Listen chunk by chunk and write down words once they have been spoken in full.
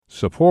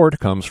Support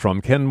comes from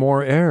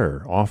Kenmore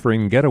Air,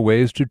 offering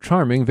getaways to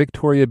charming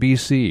Victoria,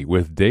 BC,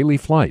 with daily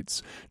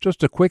flights.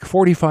 Just a quick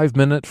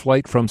 45-minute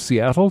flight from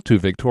Seattle to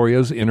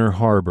Victoria's Inner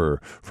Harbor,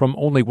 from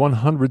only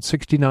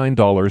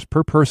 $169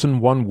 per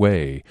person one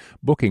way.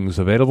 Bookings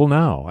available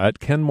now at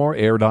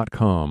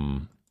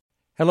kenmoreair.com.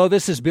 Hello,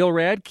 this is Bill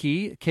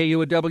Radke,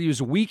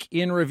 KUOW's Week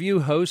in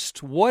Review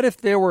host. What if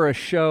there were a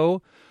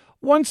show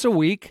once a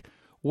week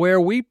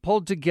where we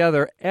pulled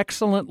together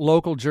excellent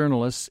local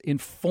journalists,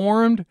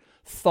 informed,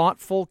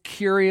 thoughtful,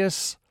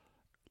 curious,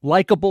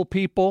 likable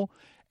people,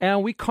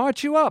 and we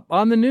caught you up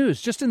on the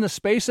news just in the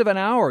space of an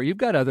hour. You've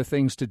got other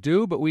things to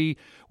do, but we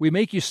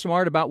make you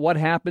smart about what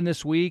happened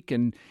this week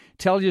and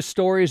tell you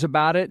stories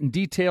about it and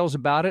details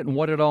about it and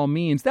what it all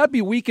means. That'd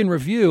be Week in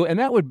Review, and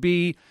that would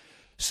be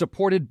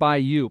supported by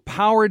you,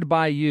 powered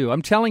by you.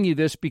 I'm telling you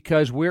this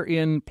because we're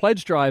in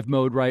pledge drive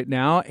mode right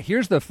now.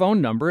 Here's the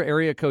phone number,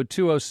 area code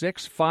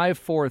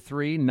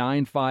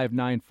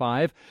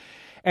 206-543-9595.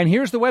 And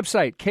here's the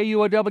website,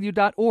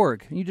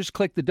 KUOW.org. You just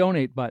click the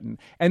donate button.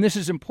 And this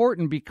is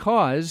important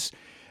because,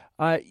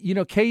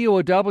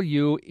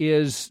 KUOW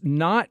is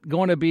not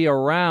going to be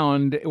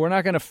around. We're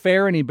not going to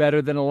fare any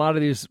better than a lot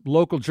of these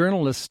local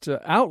journalist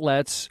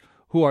outlets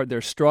they're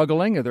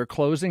struggling or they're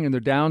closing and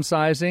they're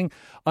downsizing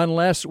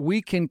unless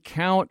we can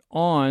count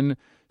on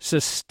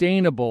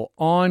sustainable,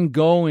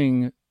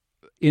 ongoing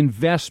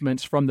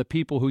investments from the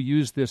people who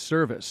use this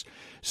service.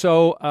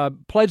 So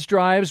pledge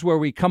drives where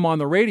we come on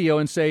the radio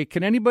and say,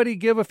 can anybody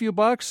give a few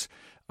bucks?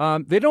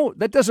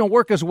 That doesn't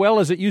work as well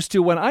as it used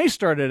to when I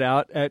started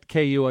out at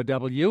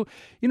KUOW.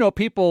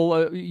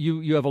 People,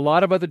 you have a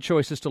lot of other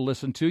choices to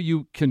listen to.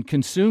 You can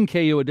consume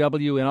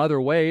KUOW in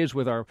other ways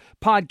with our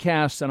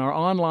podcasts and our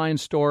online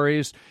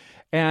stories.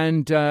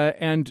 And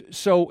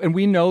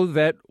we know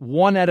that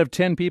 1 out of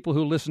 10 people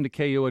who listen to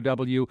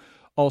KUOW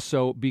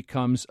also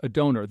becomes a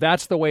donor.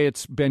 That's the way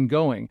it's been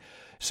going.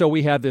 So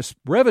we have this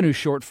revenue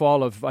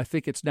shortfall of, I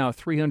think it's now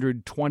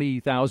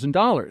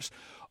 $320,000.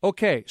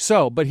 Okay,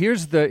 but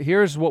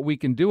here's what we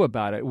can do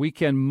about it. We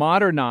can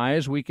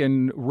modernize, we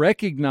can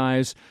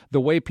recognize the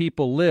way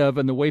people live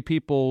and the way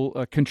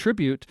people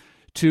contribute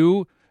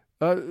to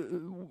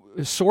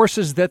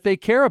sources that they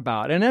care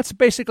about. And that's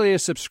basically a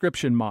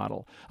subscription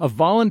model, a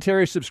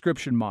voluntary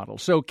subscription model.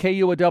 So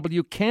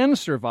KUOW can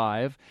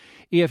survive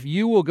if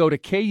you will go to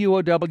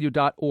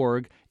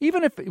KUOW.org,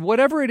 even if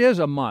whatever it is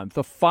a month,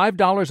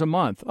 $5 a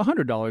month,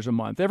 $100 a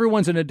month,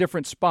 everyone's in a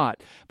different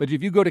spot. But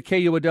if you go to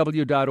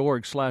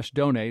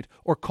KUOW.org/donate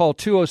or call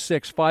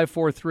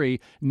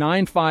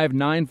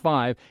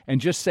 206-543-9595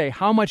 and just say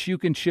how much you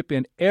can chip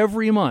in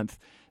every month,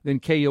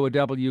 then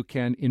KUOW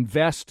can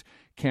invest,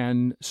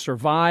 can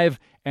survive,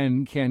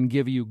 and can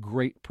give you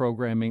great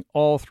programming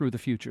all through the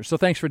future. So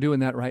thanks for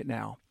doing that right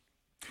now.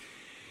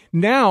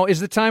 Now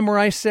is the time where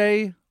I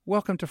say,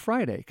 welcome to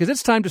Friday, because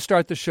it's time to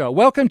start the show.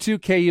 Welcome to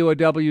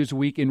KUOW's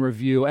Week in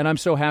Review, and I'm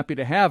so happy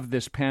to have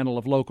this panel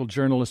of local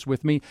journalists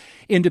with me.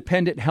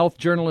 Independent health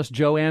journalist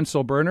Joanne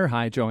Silberner.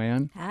 Hi,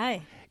 Joanne.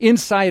 Hi.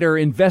 Insider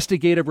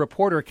investigative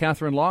reporter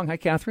Katherine Long. Hi,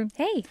 Katherine.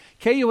 Hey.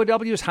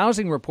 KUOW's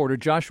housing reporter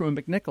Joshua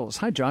McNichols.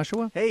 Hi,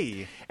 Joshua.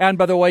 Hey. And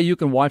by the way, you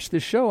can watch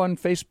this show on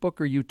Facebook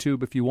or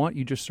YouTube if you want.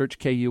 You just search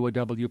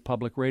KUOW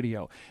Public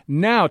Radio.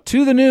 Now,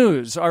 to the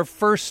news. Our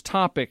first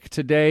topic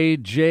today,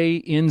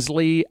 Jay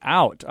Inslee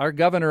out. Our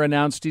governor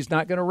announced he's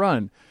not going to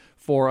run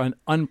for an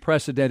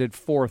unprecedented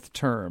fourth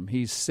term.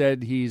 He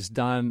said he's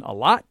done a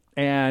lot,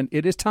 and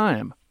it is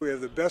time. We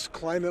have the best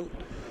climate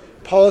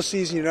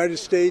policies in the United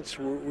States.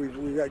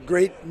 We've got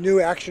great new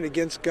action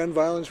against gun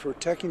violence,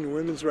 protecting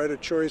women's right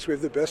of choice. We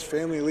have the best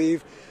family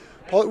leave.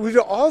 We've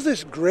got all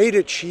this great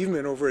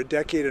achievement over a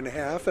decade and a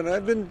half, and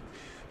I've been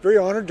very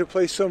honored to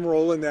play some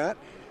role in that.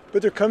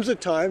 But there comes a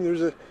time,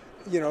 there's a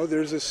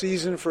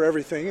season for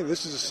everything, and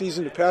this is a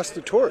season to pass the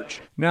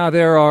torch. Now,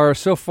 there are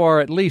so far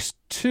at least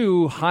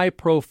 2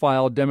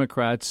 high-profile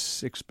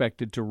Democrats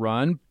expected to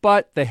run,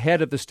 but the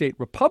head of the state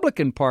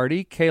Republican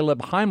Party,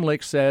 Caleb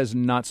Heimlich, says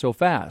not so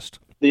fast.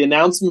 The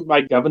announcement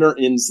by Governor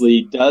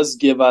Inslee does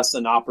give us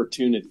an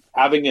opportunity,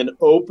 having an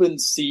open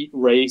seat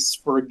race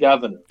for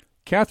governor.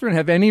 Katherine,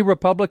 have any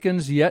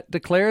Republicans yet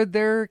declared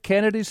their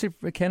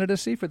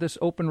candidacy for this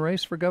open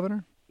race for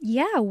governor?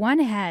 Yeah, one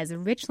has. A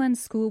Richland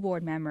school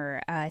board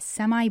member,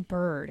 Semi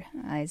Bird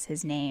is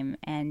his name.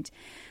 And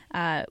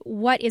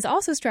what is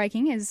also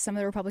striking is some of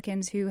the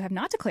Republicans who have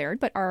not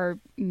declared but are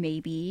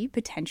maybe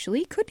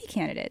potentially could be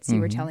candidates, you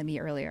were telling me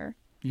earlier.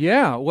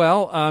 Yeah,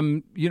 well,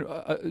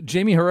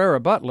 Jamie Herrera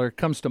Butler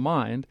comes to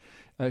mind.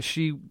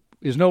 She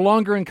is no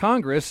longer in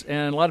Congress,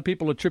 and a lot of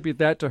people attribute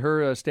that to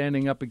her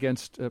standing up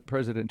against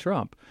President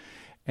Trump.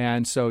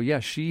 And so,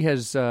 yeah,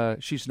 she's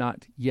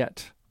not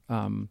yet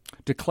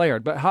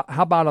declared. But how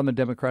about on the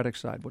Democratic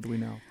side? What do we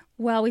know?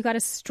 Well, we've got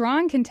a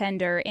strong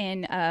contender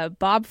in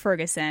Bob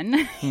Ferguson.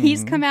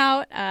 He's come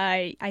out.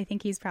 I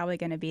think he's probably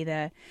going to be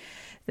the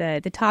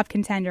top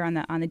contender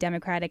on the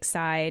Democratic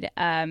side.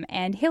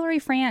 And Hillary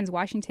Franz,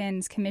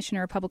 Washington's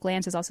Commissioner of Public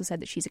Lands, has also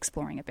said that she's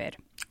exploring a bid.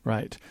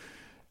 Right.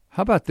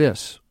 How about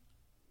this?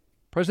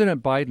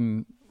 President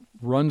Biden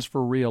runs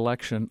for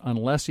re-election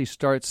unless he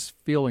starts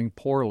feeling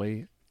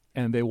poorly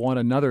and they want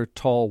another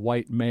tall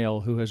white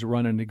male who has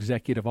run an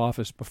executive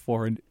office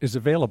before and is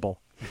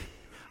available.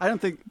 I don't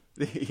think,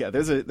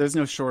 there's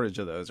no shortage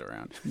of those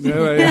around.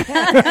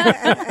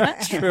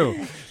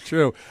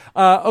 True.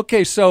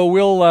 Okay, so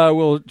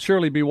we'll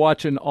surely be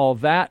watching all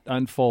that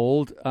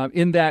unfold.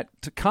 In that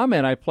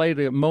comment I played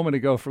a moment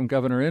ago from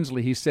Governor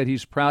Inslee, he said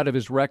he's proud of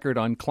his record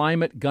on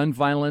climate, gun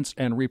violence,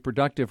 and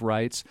reproductive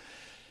rights.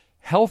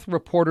 Health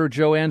reporter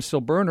Joanne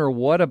Silberner,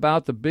 what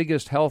about the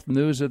biggest health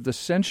news of the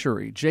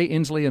century, Jay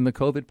Inslee and the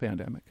COVID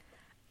pandemic?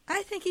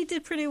 I think he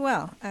did pretty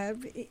well.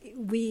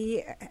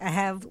 We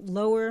have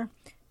lower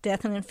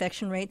death and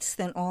infection rates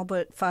than all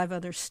but 5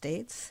 other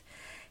states.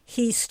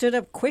 He stood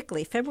up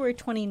quickly. February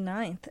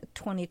 29th,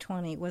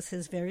 2020 was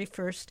his very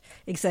first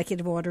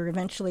executive order.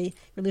 Eventually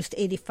released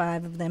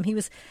 85 of them. He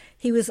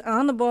was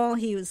on the ball.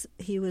 He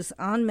was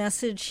on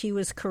message. He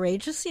was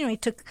courageous. He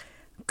took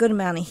a good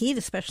amount of heat,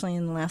 especially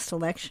in the last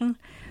election,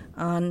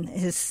 on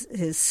his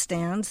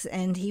stands,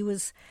 and he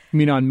was... You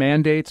mean on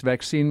mandates,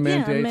 vaccine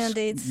mandates,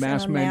 mandates,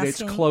 mask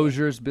mandates, masking.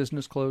 Closures,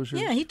 business closures?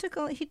 Yeah, he took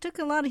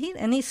a lot of heat,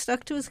 and he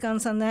stuck to his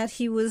guns on that.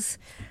 He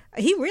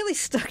really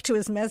stuck to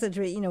his message.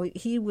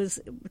 He was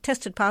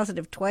tested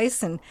positive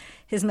twice, and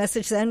his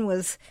message then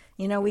was,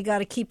 we got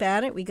to keep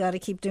at it, we got to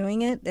keep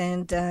doing it,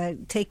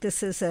 and take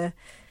this as a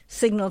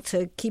signal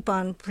to keep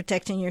on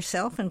protecting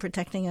yourself and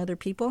protecting other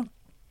people.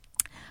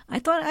 I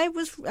thought I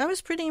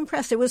was pretty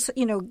impressed. It was,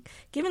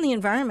 given the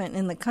environment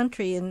in the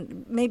country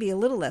and maybe a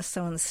little less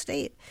so in the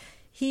state,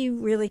 he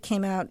really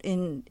came out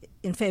in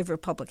favor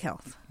of public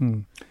health.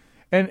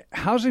 And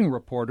housing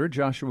reporter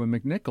Joshua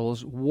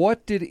McNichols,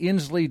 what did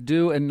Inslee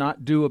do and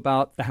not do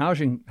about the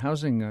housing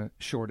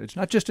shortage,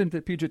 not just in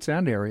the Puget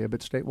Sound area,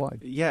 but statewide?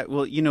 Yeah,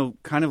 well,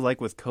 kind of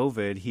like with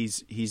COVID,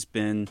 he's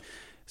been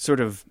sort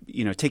of,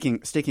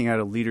 staking out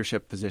a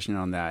leadership position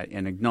on that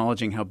and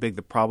acknowledging how big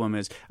the problem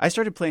is. I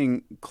started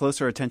paying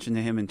closer attention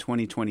to him in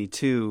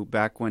 2022,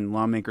 back when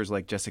lawmakers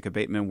like Jessica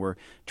Bateman were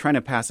trying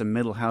to pass a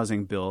middle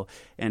housing bill.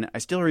 And I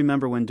still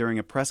remember when during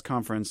a press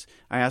conference,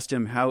 I asked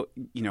him how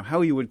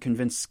he would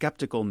convince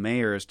skeptical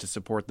mayors to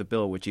support the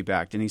bill, which he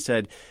backed. And he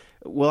said,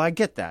 well, I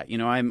get that.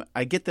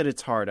 I get that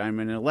it's hard. I'm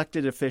an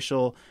elected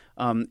official,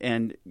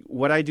 and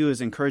what I do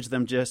is encourage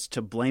them just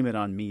to blame it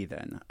on me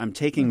then. I'm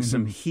taking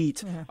some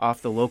heat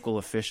off the local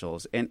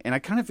officials. And I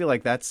kind of feel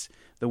like that's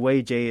the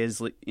way Jay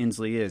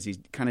Inslee is. He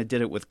kind of did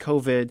it with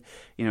COVID.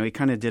 He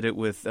kind of did it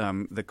with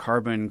the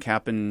carbon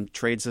cap and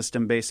trade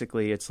system,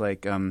 basically. It's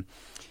like...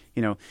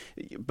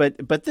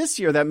 but this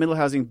year, that middle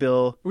housing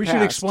bill We passed.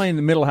 should explain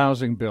the middle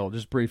housing bill,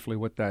 just briefly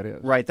what that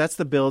is. Right. That's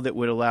the bill that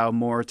would allow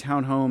more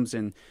townhomes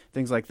and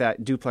things like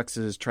that,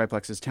 duplexes,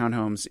 triplexes,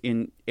 townhomes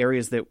in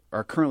areas that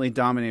are currently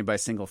dominated by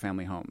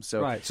single-family homes.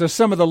 So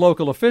some of the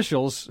local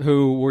officials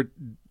who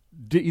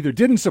either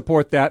didn't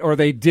support that or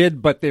they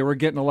did, but they were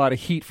getting a lot of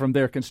heat from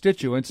their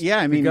constituents. Yeah,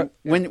 I mean,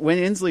 when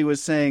Inslee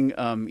was saying,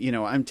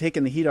 I'm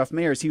taking the heat off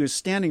mayors, he was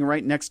standing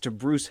right next to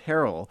Bruce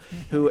Harrell,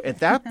 who at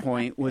that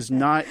point was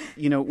not,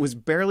 was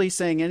barely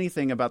saying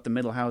anything about the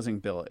middle housing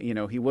bill.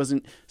 He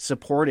wasn't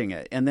supporting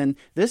it. And then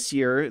this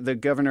year, the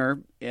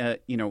governor,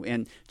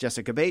 and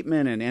Jessica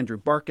Bateman and Andrew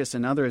Barkis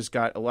and others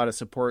got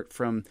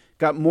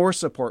more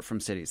support from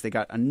cities. They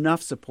got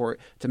enough support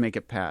to make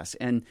it pass.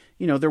 And,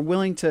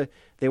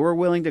 they were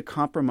willing to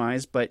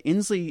compromise, but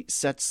Inslee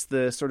sets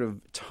the sort of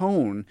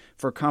tone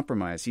for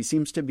compromise.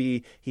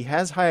 He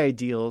has high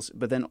ideals,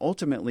 but then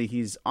ultimately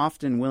he's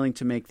often willing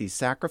to make these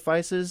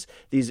sacrifices,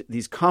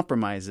 these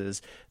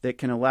compromises that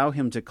can allow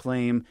him to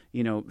claim,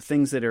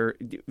 things that are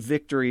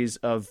victories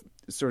of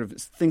sort of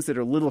things that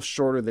are a little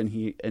shorter than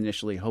he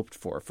initially hoped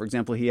for. For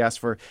example, he asked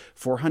for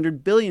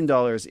 $400 billion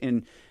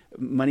in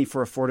money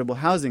for affordable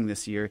housing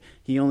this year.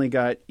 He only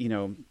got,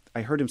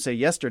 I heard him say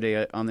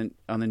yesterday on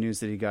the news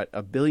that he got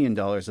 $1 billion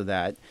of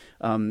that.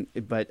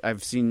 But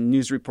I've seen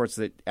news reports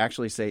that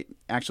actually say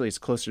it's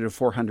closer to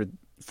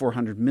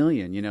 400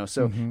 million,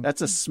 so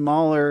that's a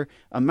smaller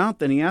amount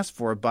than he asked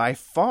for by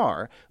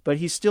far, but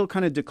he's still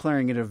kind of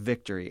declaring it a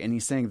victory, and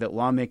he's saying that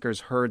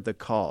lawmakers heard the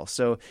call.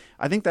 So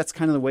I think that's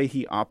kind of the way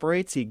he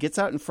operates. He gets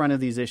out in front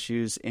of these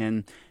issues,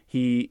 and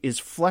he is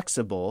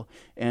flexible,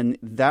 and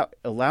that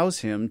allows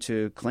him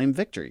to claim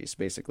victories,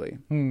 basically.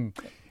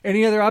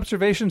 Any other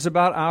observations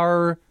about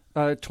our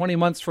 20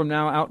 months from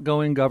now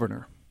outgoing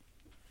governor?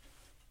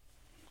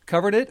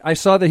 Covered it? I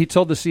saw that he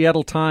told the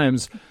Seattle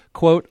Times,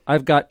 quote,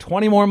 I've got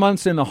 20 more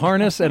months in the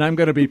harness and I'm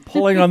going to be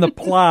pulling on the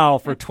plow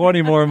for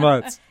 20 more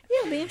months. Yeah,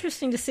 it'll be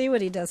interesting to see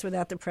what he does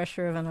without the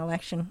pressure of an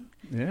election.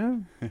 Yeah.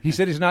 He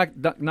said he's not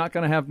going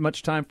to have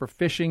much time for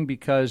fishing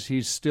because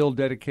he's still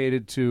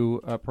dedicated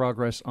to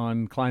progress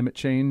on climate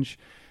change.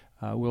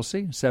 We'll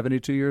see.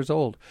 72 years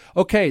old.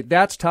 Okay,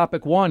 that's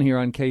topic one here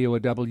on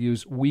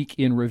KUOW's Week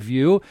in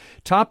Review.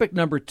 Topic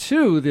number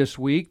two this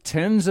week,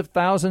 tens of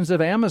thousands of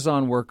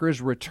Amazon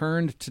workers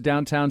returned to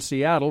downtown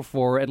Seattle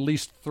for at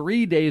least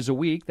 3 days a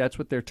week. That's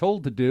what they're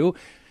told to do.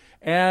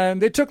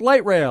 And they took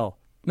light rail.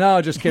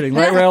 No, just kidding.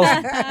 Light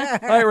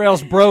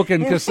rail's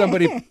broken because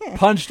somebody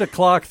punched a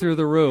clock through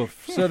the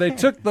roof. So they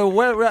took the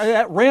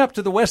ramp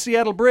to the West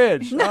Seattle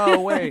Bridge.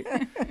 Oh, wait.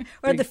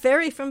 Or the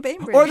ferry from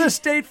Bainbridge. Or the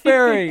State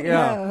Ferry,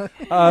 yeah.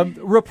 No.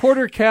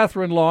 Reporter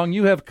Katherine Long,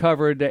 you have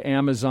covered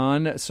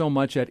Amazon so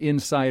much at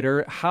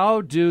Insider.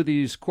 How do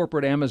these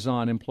corporate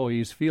Amazon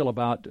employees feel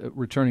about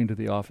returning to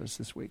the office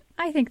this week?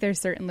 I think there's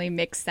certainly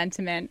mixed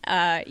sentiment.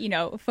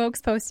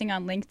 Folks posting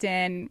on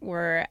LinkedIn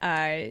were,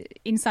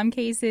 in some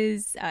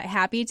cases,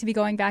 happy to be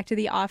going back to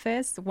the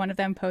office. One of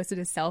them posted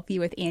a selfie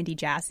with Andy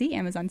Jassy,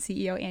 Amazon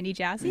CEO Andy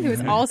Jassy, who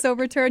is also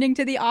returning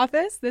to the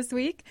office this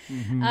week.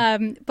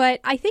 But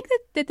I think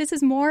that this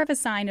is more of a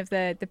sign of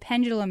the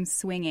pendulum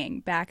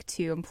swinging back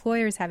to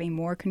employers having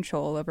more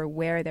control over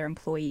where their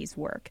employees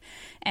work.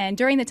 And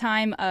during the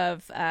time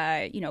of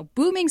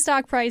booming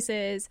stock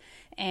prices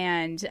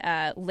and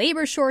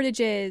labor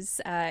shortages,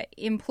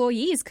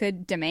 employees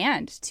could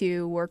demand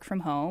to work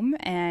from home.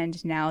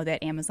 And now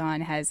that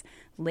Amazon has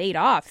laid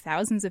off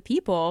thousands of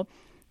people,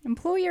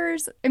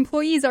 employees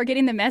are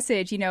getting the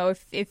message,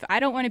 if I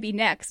don't want to be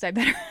next, I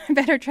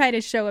better try to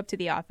show up to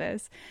the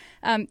office.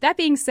 That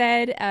being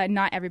said,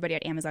 not everybody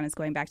at Amazon is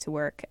going back to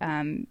work.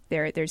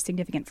 There's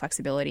significant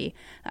flexibility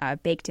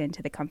baked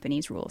into the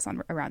company's rules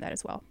around that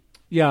as well.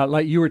 Yeah,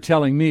 like you were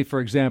telling me, for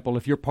example,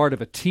 if you're part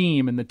of a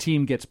team and the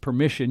team gets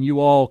permission, you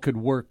all could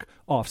work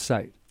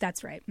off-site.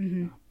 That's right.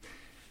 Mm-hmm.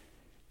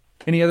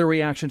 Any other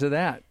reaction to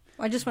that?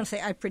 Well, I just want to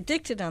say I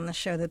predicted on the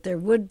show that there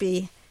would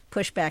be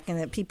pushback and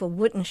that people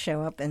wouldn't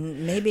show up,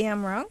 and maybe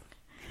I'm wrong.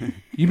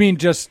 You mean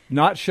just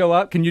not show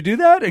up? Can you do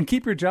that and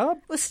keep your job?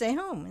 Well, stay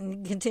home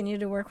and continue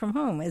to work from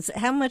home.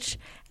 How much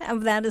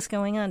of that is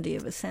going on? Do you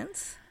have a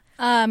sense?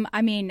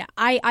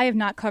 I have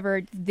not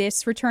covered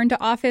this return to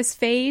office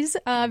phase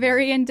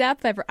very in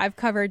depth. I've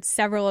covered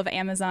several of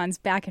Amazon's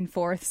back and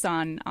forths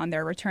on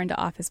their return to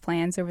office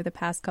plans over the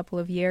past couple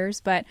of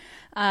years. But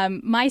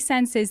my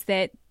sense is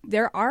that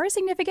there are a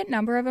significant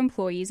number of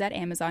employees at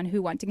Amazon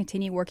who want to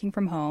continue working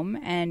from home,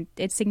 and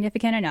it's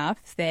significant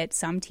enough that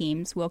some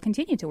teams will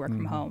continue to work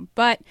from home.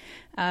 But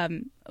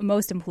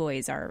most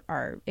employees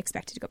are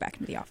expected to go back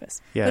into the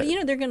office. Yeah.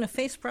 But they're going to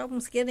face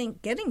problems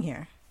getting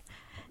here.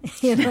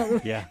 I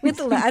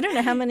don't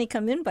know how many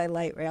come in by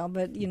light rail,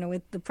 but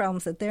with the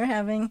problems that they're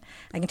having,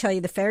 I can tell you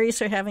the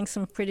ferries are having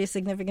some pretty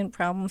significant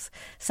problems.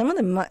 Some of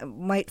them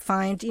might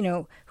find,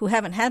 who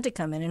haven't had to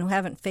come in and who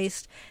haven't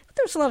faced.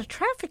 There's a lot of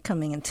traffic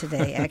coming in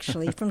today,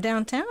 actually, from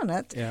downtown.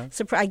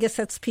 I guess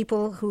that's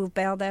people who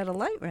bailed out of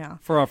light rail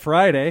for a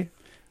Friday.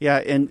 Yeah,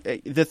 and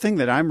the thing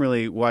that I'm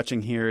really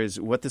watching here is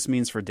what this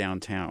means for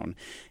downtown.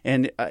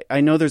 And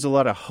I know there's a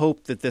lot of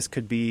hope that this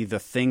could be the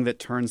thing that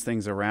turns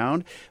things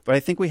around, but I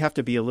think we have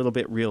to be a little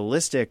bit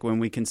realistic when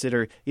we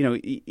consider,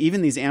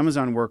 even these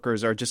Amazon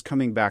workers are just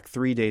coming back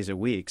 3 days a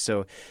week.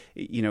 So,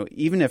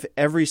 even if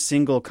every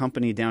single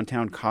company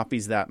downtown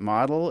copies that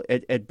model,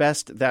 at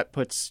best that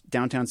puts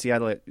downtown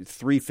Seattle at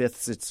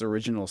 3/5 its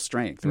original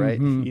strength,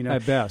 right?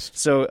 At best.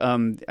 So,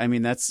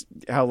 that's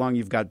how long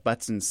you've got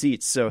butts and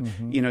seats. So,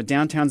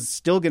 downtown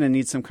still going to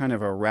need some kind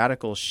of a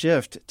radical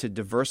shift to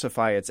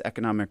diversify its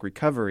economic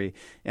recovery.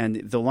 And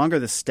the longer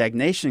the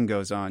stagnation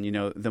goes on,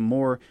 the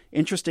more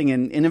interesting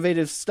and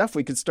innovative stuff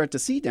we could start to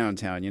see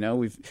downtown.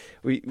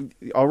 We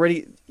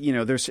already,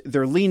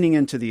 they're leaning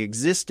into the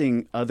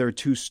existing other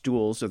two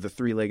stools of the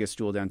three-legged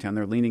stool downtown.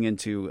 They're leaning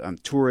into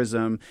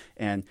tourism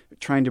and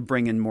trying to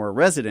bring in more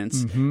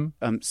residents.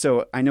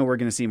 So I know we're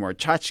going to see more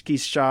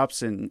tchotchke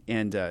shops and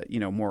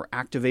more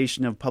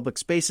activation of public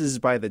spaces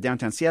by the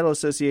Downtown Seattle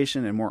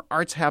Association and more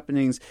arts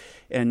happenings,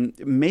 and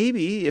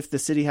maybe if the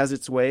city has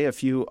its way, a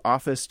few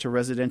office to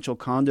residential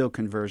condo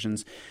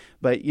conversions.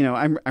 But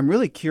I'm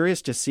really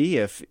curious to see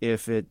if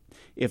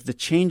the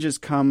changes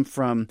come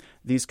from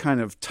these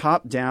kind of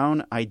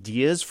top-down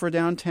ideas for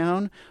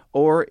downtown,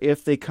 or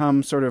if they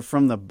come sort of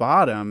from the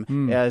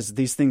bottom as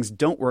these things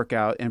don't work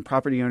out and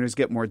property owners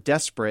get more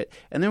desperate.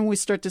 And then we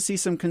start to see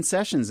some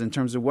concessions in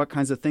terms of what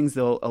kinds of things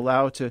they'll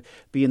allow to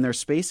be in their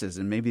spaces.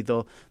 And maybe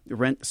they'll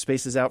rent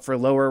spaces out for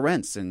lower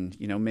rents, and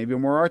maybe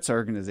more arts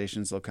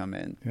organizations will come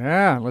in.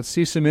 Yeah, let's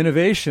see some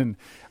innovation.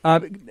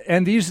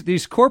 And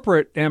these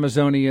corporate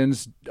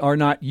Amazonians are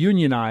not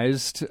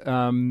unionized.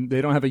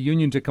 They don't have a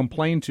union to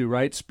complain to,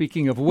 right?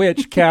 Speaking of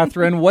which,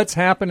 Katherine, what's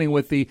happening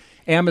with the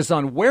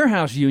Amazon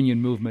warehouse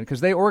union movement?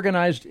 Because they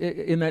organized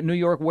in that New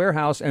York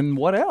warehouse, and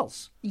what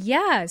else?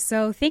 Yeah,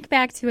 so think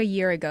back to a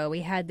year ago. We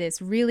had this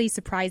really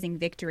surprising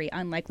victory,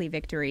 unlikely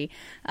victory,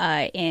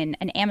 in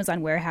an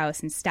Amazon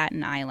warehouse in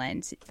Staten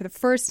Island. For the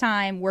first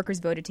time, workers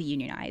voted to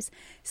unionize.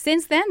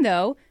 Since then,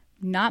 though,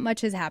 not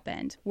much has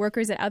happened.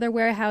 Workers at other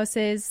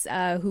warehouses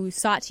who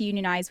sought to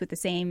unionize with the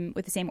same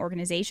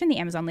organization, the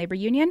Amazon Labor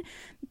Union,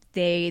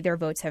 their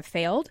votes have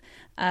failed.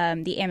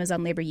 The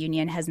Amazon Labor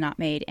Union has not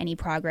made any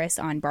progress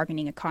on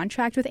bargaining a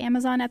contract with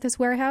Amazon at this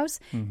warehouse.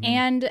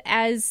 And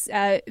as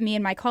me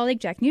and my colleague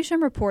Jack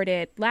Newsham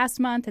reported last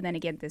month and then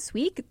again this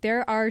week,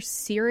 there are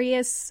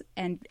serious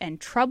and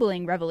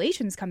troubling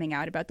revelations coming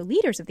out about the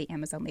leaders of the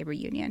Amazon Labor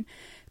Union.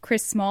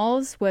 Chris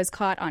Smalls was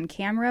caught on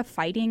camera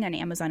fighting an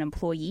Amazon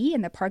employee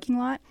in the parking parking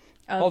lot.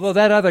 Although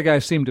that other guy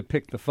seemed to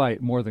pick the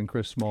fight more than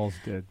Chris Smalls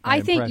did.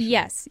 I think,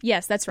 yes,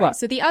 that's right.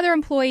 So the other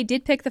employee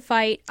did pick the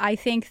fight. I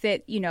think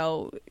that,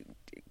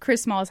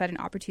 Chris Smalls had an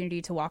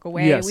opportunity to walk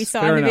away. Yes, we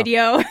saw in the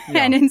video. Yeah.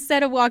 And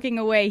instead of walking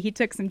away, he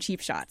took some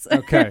cheap shots.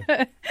 Okay.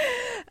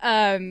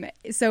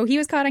 So he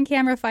was caught on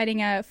camera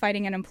fighting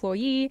an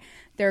employee.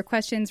 There were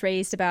questions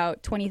raised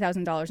about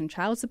 $20,000 in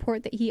child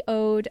support that he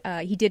owed.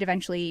 He did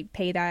eventually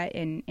pay that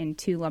in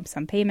 2 lump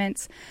sum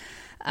payments.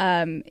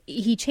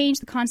 He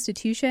changed the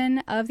constitution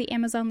of the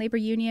Amazon Labor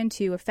Union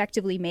to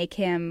effectively make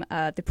him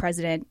the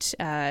president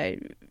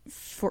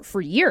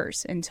for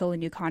years until a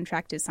new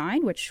contract is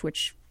signed,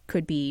 which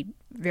could be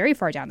very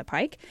far down the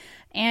pike.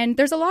 And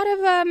there's a lot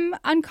of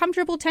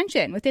uncomfortable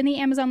tension within the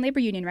Amazon Labor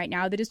Union right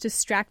now that is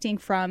distracting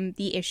from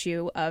the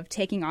issue of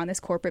taking on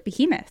this corporate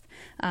behemoth.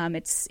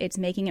 It's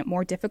making it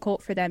more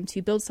difficult for them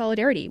to build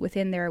solidarity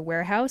within their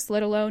warehouse,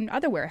 let alone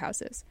other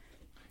warehouses.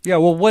 Yeah,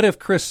 well, what if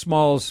Chris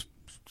Smalls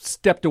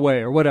stepped away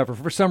or whatever,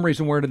 for some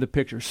reason weren't in the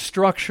picture?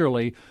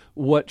 Structurally,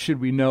 what should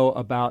we know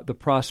about the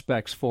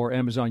prospects for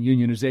Amazon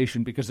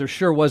unionization? Because there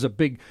sure was a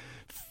big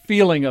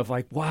feeling of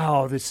like,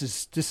 wow, this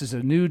is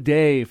a new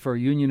day for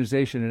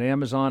unionization at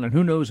Amazon, and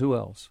who knows who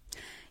else.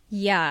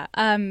 Yeah,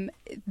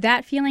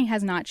 that feeling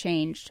has not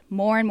changed.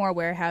 More and more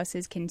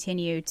warehouses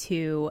continue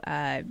to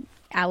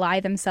ally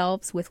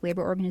themselves with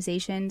labor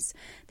organizations,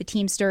 the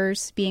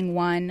Teamsters being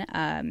one.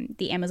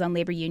 The Amazon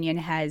Labor Union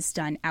has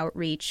done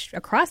outreach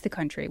across the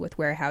country with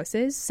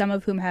warehouses, some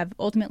of whom have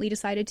ultimately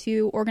decided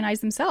to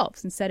organize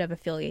themselves instead of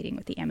affiliating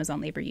with the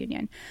Amazon Labor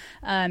Union.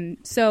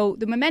 So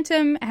the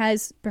momentum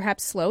has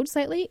perhaps slowed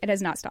slightly. It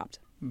has not stopped.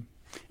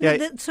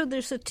 Yeah. So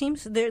there's a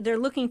teams. They're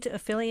looking to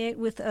affiliate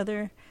with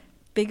other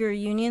bigger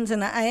unions.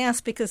 And I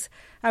asked because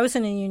I was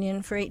in a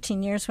union for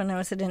 18 years when I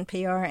was at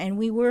NPR, and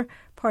we were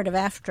part of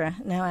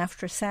AFTRA, now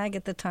AFTRA-SAG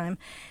at the time.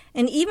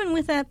 And even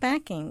with that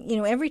backing,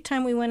 every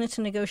time we went into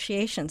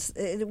negotiations,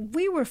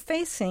 we were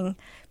facing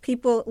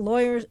people,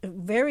 lawyers,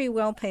 very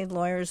well-paid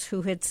lawyers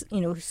who had,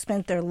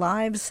 spent their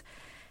lives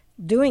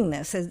doing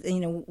this,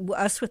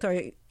 us with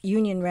our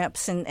union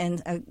reps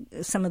and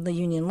some of the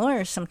union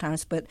lawyers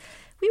sometimes, but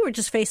we were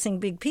just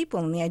facing big people.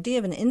 And the idea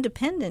of an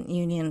independent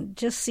union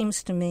just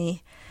seems to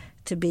me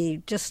to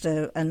be just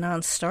a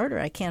non-starter.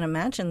 I can't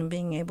imagine them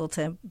being able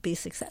to be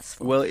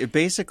successful. Well, it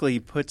basically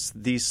puts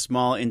these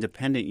small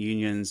independent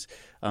unions,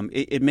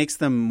 it makes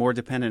them more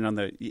dependent on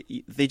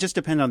they just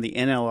depend on the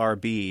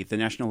NLRB, the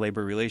National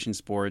Labor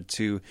Relations Board,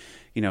 to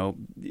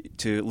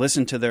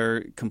listen to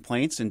their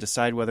complaints and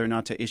decide whether or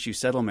not to issue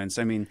settlements.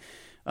 I mean,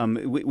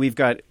 we've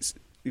got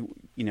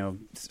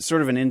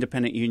sort of an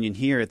independent union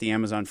here at the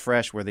Amazon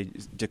Fresh, where they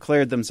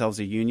declared themselves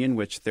a union,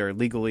 which they're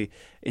legally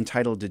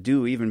entitled to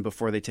do even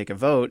before they take a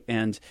vote.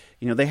 And,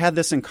 they had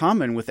this in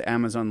common with the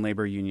Amazon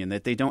Labor Union,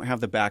 that they don't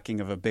have the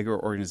backing of a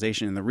bigger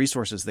organization and the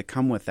resources that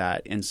come with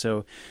that. And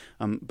so,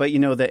 but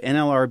the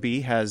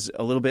NLRB has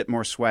a little bit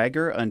more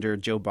swagger under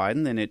Joe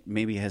Biden than it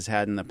maybe has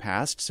had in the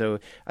past. So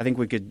I think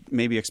we could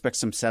maybe expect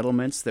some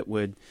settlements that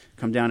would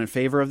come down in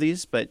favor of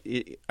these. But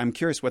I'm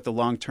curious what the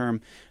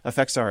long-term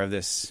effects are of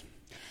this.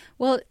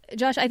 Well,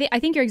 Josh, I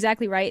think you're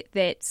exactly right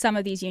that some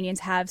of these unions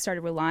have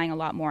started relying a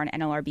lot more on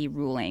NLRB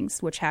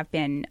rulings, which have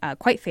been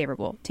quite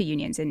favorable to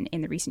unions in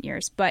the recent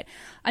years. But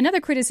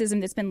another criticism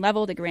that's been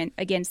leveled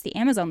against the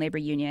Amazon Labor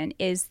Union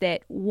is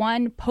that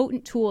one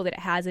potent tool that it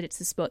has at its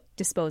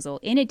disposal,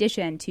 in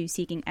addition to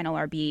seeking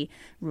NLRB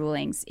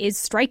rulings, is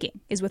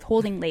striking, is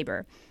withholding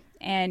labor.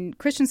 And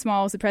Christian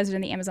Smalls, the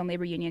president of the Amazon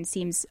Labor Union,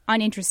 seems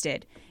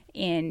uninterested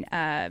in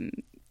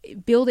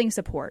building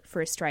support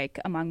for a strike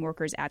among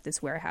workers at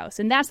this warehouse.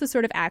 And that's the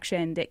sort of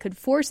action that could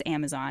force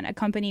Amazon, a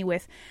company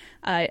with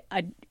a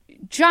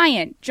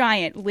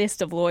giant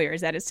list of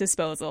lawyers at its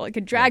disposal. It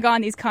could drag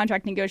on these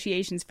contract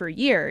negotiations for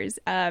years.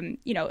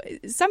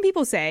 Some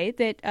people say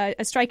that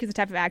a strike is the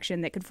type of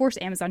action that could force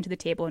Amazon to the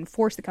table and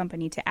force the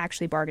company to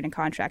actually bargain a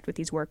contract with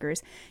these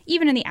workers,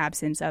 even in the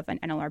absence of an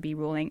NLRB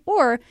ruling,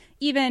 or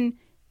even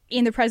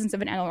in the presence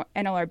of an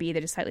NLRB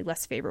that is slightly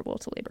less favorable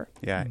to labor.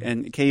 Yeah,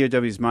 and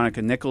KUOW's Monica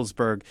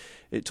Nicholsberg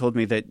told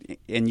me that,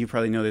 and you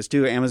probably know this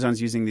too,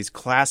 Amazon's using these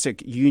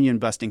classic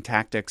union-busting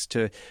tactics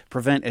to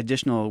prevent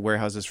additional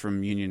warehouses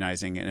from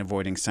unionizing and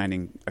avoiding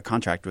signing a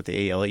contract with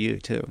the ALU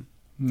too.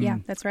 Yeah,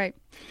 that's right.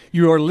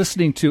 You are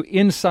listening to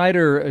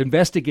Insider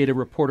investigative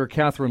reporter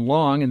Katherine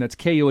Long, and that's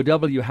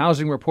KUOW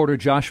housing reporter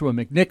Joshua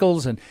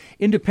McNichols and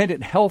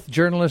independent health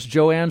journalist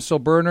Joanne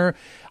Silberner.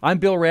 I'm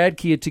Bill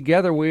Radke.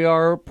 Together we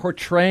are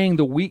portraying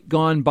the week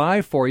gone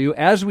by for you,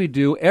 as we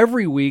do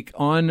every week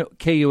on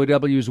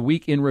KUOW's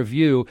Week in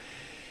Review,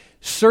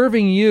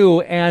 serving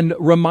you and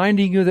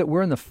reminding you that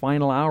we're in the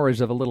final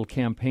hours of a little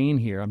campaign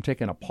here. I'm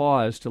taking a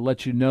pause to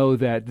let you know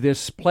that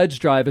this pledge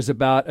drive is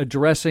about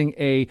addressing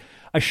a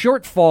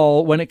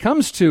shortfall when it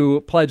comes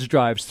to pledge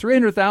drives,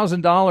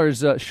 $300,000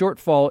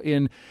 shortfall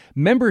in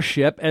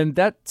membership. And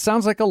that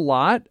sounds like a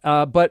lot,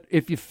 but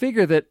if you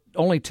figure that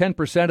only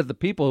 10% of the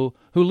people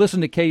who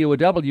listen to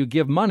KUOW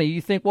give money,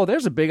 you think, well,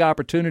 there's a big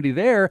opportunity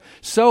there.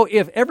 So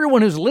if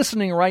everyone who's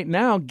listening right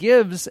now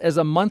gives as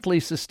a monthly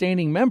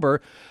sustaining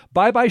member,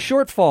 bye-bye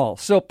shortfall.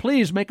 So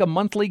please make a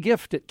monthly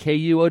gift at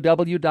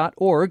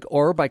KUOW.org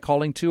or by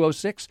calling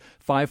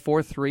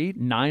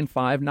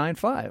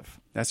 206-543-9595.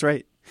 That's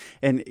right.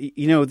 And,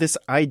 this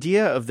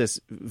idea of this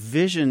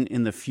vision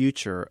in the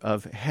future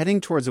of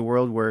heading towards a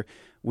world where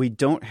we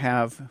don't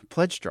have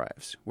pledge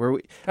drives.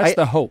 That's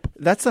the hope.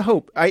 That's the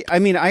hope. I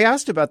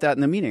asked about that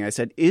in the meeting. I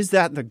said, is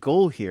that the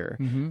goal here?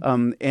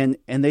 Mm-hmm.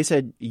 And they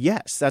said,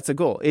 yes, that's a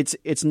goal.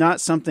 It's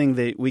not something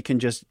that we can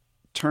just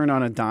turn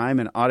on a dime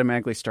and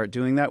automatically start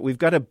doing that. We've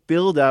got to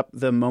build up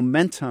the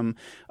momentum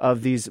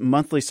of these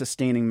monthly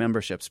sustaining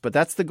memberships. But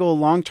that's the goal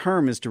long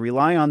term, is to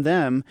rely on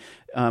them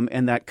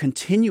and that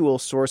continual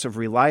source of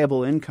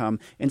reliable income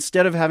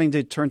instead of having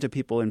to turn to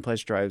people in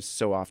pledge drives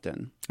so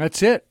often.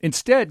 That's it.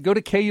 Instead, go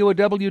to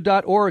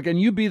KUOW.org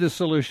and you be the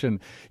solution.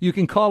 You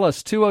can call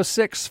us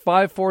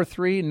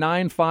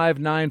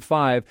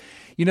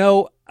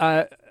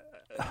 206-543-9595.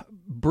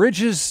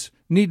 Bridges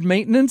need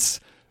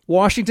maintenance.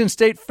 Washington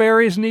State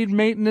ferries need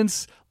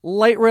maintenance.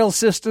 Light rail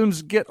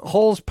systems get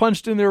holes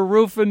punched in their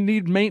roof and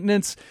need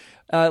maintenance.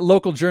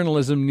 Local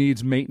journalism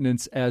needs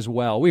maintenance as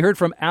well. We heard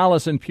from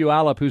Alice in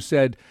Puyallup, who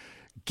said,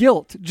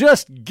 guilt,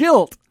 just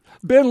guilt.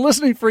 Been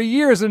listening for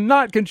years and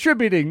not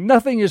contributing.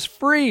 Nothing is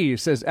free,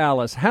 says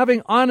Alice.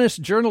 Having honest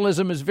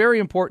journalism is very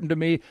important to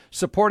me.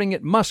 Supporting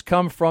it must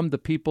come from the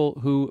people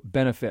who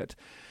benefit.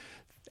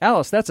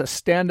 Alice, that's a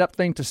stand-up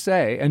thing to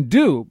say, and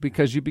do,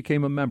 because you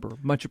became a member.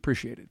 Much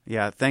appreciated.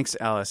 Yeah, thanks,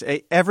 Alice.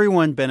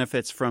 Everyone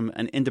benefits from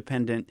an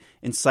independent,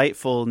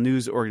 insightful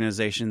news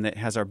organization that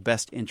has our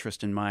best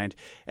interest in mind,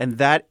 and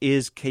that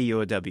is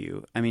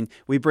KUOW.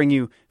 We bring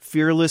you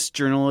fearless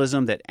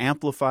journalism that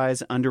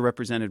amplifies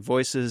underrepresented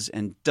voices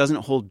and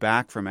doesn't hold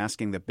back from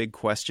asking the big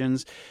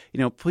questions.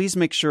 Please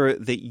make sure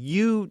that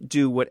you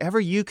do whatever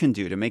you can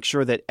do to make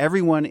sure that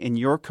everyone in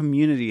your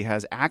community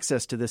has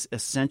access to this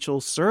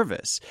essential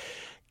service.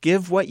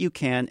 Give what you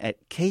can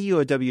at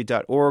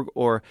KUOW.org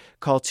or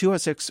call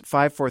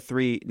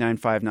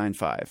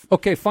 206-543-9595.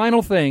 Okay,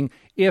 final thing.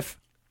 If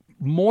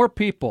more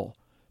people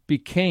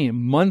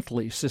became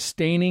monthly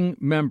sustaining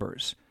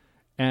members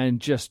and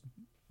just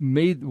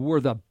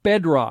were the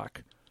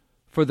bedrock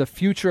for the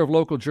future of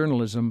local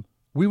journalism,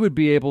 we would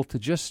be able to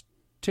just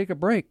take a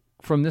break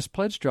from this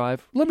pledge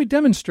drive. Let me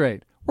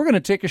demonstrate. We're going to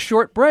take a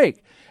short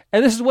break.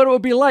 And this is what it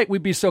would be like.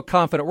 We'd be so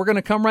confident. We're going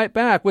to come right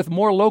back with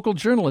more local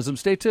journalism.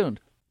 Stay tuned.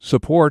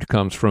 Support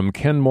comes from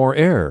Kenmore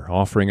Air,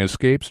 offering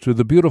escapes to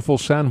the beautiful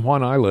San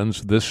Juan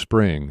Islands this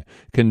spring.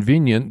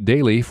 Convenient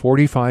daily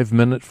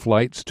 45-minute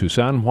flights to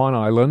San Juan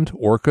Island,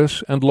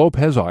 Orcas, and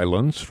Lopez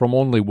Islands from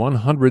only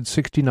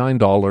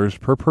 $169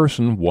 per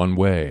person one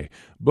way.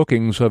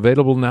 Bookings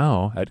available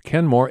now at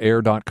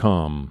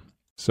kenmoreair.com.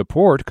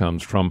 Support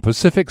comes from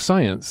Pacific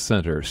Science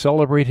Center,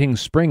 celebrating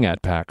spring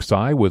at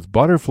PacSci with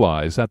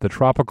butterflies at the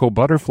Tropical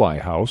Butterfly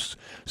House,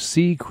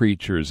 sea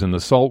creatures in the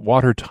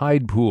saltwater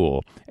tide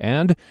pool,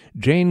 and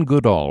Jane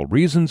Goodall,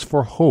 Reasons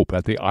for Hope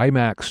at the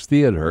IMAX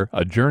Theater,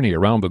 a journey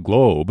around the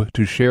globe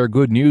to share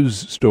good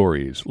news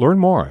stories. Learn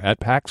more at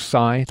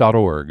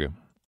pacsci.org.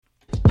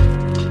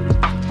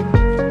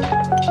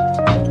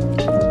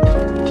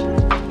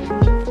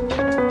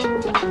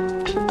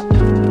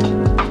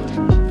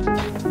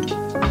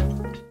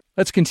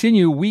 Let's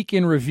continue Week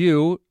in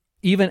Review,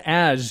 even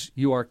as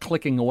you are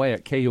clicking away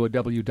at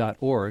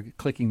KUOW.org,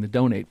 clicking the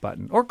donate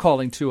button, or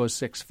calling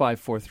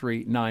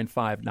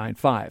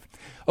 206-543-9595.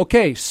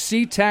 Okay,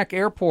 SeaTac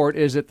Airport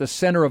is at the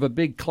center of a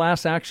big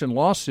class action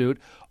lawsuit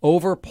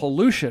over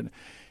pollution.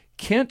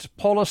 Kent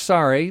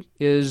Polisari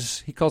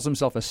he calls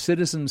himself a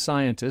citizen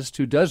scientist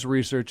who does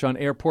research on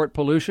airport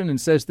pollution and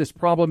says this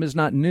problem is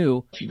not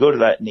new. If you go to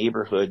that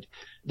neighborhood,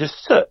 there's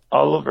soot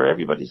all over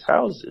everybody's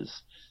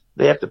houses.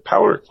 They have to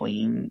power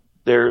clean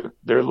their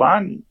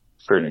lawn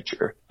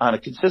furniture on a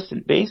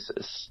consistent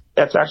basis.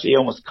 That's actually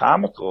almost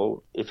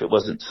comical if it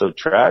wasn't so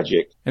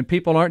tragic. And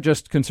people aren't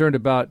just concerned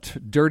about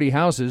dirty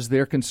houses.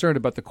 They're concerned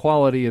about the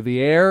quality of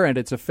the air and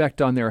its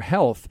effect on their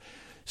health.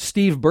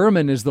 Steve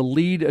Berman is the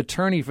lead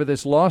attorney for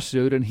this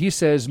lawsuit, and he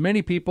says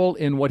many people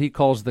in what he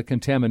calls the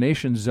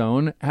contamination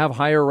zone have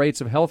higher rates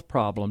of health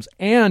problems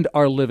and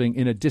are living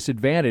in a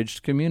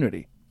disadvantaged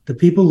community. The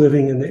people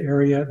living in the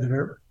area that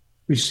are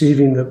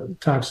receiving the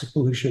toxic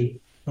pollution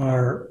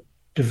are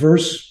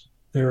diverse.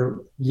 They're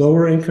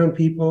lower income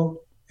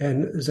people.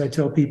 And as I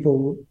tell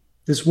people,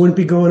 this wouldn't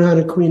be going on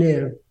in Queen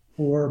Anne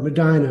or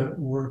Medina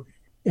or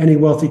any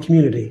wealthy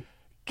community.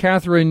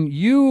 Katherine,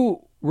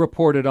 you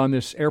reported on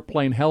this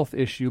airplane health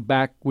issue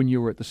back when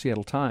you were at the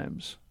Seattle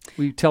Times.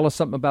 Will you tell us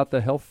something about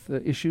the health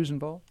issues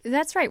involved?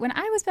 That's right. When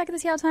I was back at the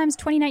Seattle Times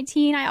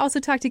 2019, I also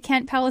talked to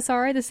Kent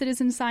Palisari, the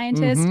citizen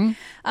scientist,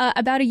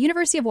 about a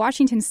University of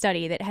Washington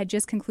study that had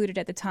just concluded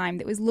at the time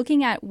that was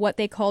looking at what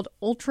they called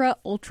ultra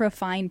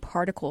fine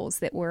particles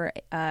that were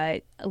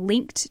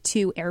linked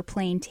to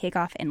airplane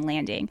takeoff and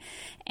landing.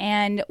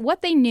 And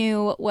what they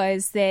knew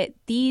was that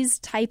these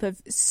type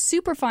of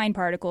superfine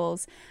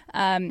particles,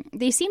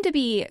 they seem to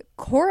be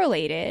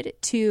correlated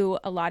to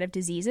a lot of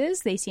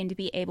diseases. They seem to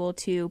be able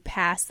to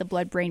pass the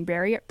blood-brain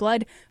barrier,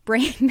 but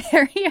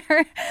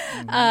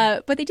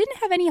they didn't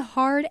have any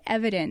hard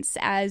evidence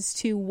as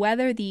to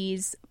whether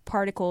these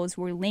particles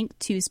were linked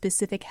to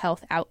specific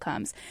health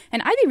outcomes.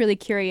 And I'd be really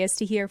curious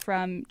to hear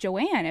from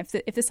Joanne if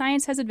the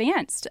science has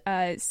advanced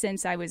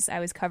since I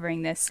was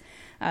covering this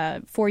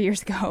 4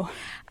 years ago.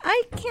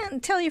 I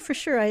can't tell you for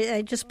sure.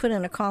 I just put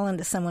in a call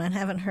into someone and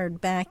haven't heard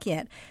back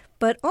yet.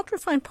 But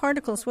ultrafine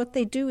particles, what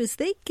they do is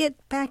they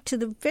get back to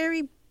the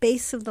very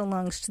base of the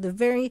lungs, to the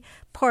very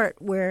part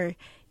where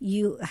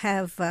you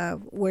have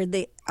where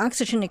the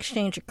oxygen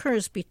exchange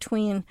occurs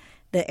between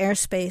the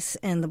airspace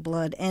and the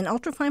blood, and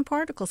ultrafine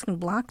particles can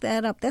block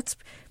that up. That's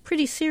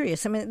pretty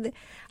serious. I mean,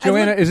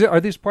 Joanna,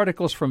 are these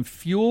particles from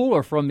fuel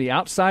or from the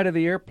outside of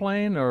the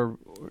airplane, or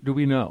do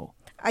we know?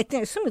 I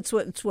assume it's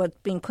what's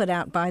being put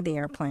out by the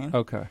airplane.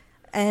 Okay,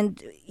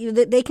 and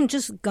they can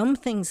just gum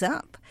things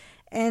up.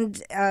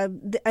 And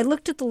I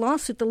looked at the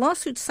lawsuit. The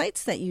lawsuit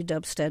cites that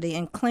UW study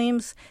and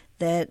claims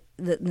that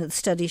the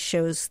study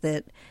shows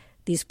that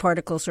these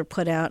particles are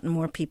put out and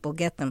more people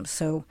get them.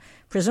 So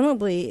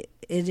presumably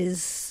it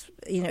is,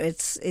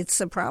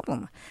 it's a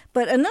problem.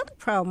 But another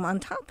problem on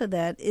top of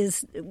that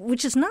is,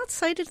 which is not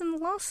cited in the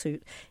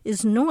lawsuit,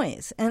 is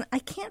noise. And I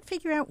can't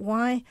figure out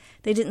why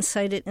they didn't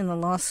cite it in the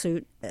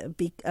lawsuit.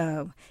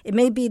 It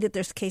may be that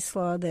there's case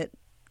law that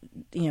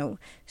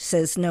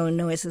says no,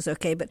 noise is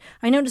okay. But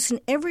I noticed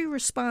in every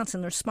response,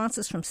 in the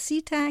responses from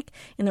SeaTac,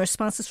 in the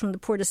responses from the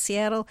Port of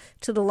Seattle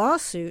to the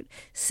lawsuit,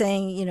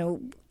 saying, no.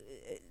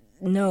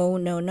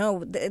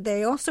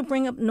 They also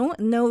bring up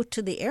no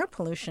to the air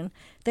pollution.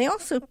 They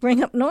also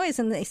bring up noise,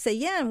 and they say,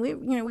 yeah, and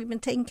we've been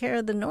taking care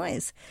of the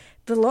noise.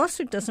 The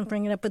lawsuit doesn't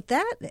bring it up, but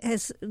that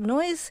has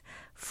noise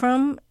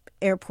from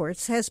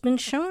airports has been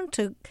shown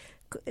to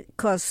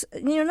cause,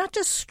 not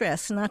just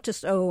stress, not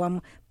just,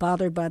 I'm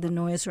bothered by the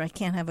noise or I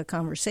can't have a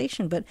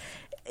conversation, but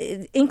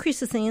it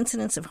increases the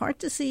incidence of heart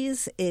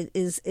disease. It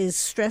is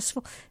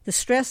stressful. The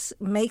stress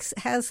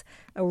has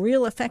a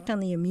real effect on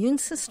the immune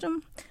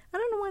system. I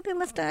don't know why they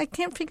left that. I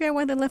can't figure out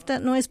why they left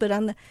that noise, but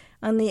on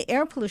the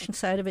air pollution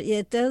side of it,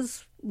 it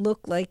does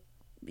look like,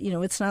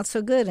 it's not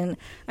so good. And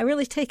I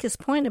really take his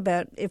point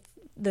about if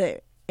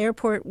the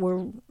airport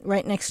were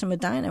right next to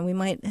Medina, we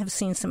might have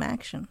seen some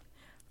action.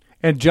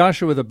 And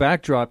Joshua, the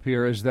backdrop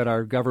here is that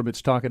our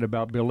government's talking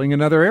about building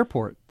another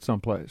airport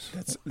someplace.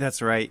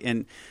 That's right.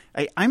 And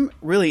I'm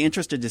really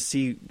interested to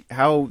see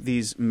how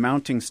these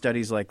mounting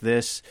studies like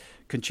this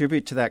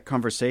contribute to that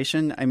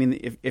conversation. I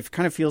mean, it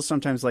kind of feels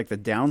sometimes like the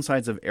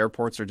downsides of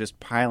airports are just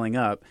piling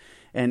up.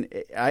 And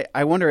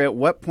I wonder, at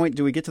what point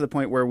do we get to the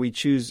point where we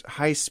choose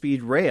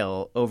high-speed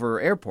rail over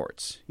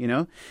airports?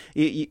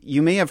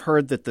 You may have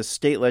heard that the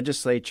state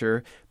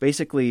legislature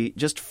basically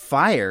just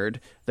fired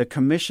the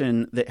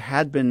commission that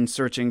had been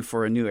searching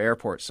for a new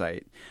airport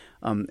site.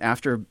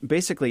 After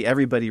basically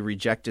everybody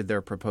rejected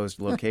their proposed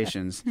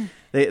locations.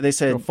 They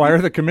said... They'll fire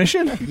the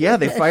commission? Yeah,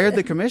 they fired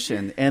the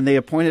commission, and they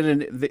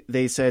appointed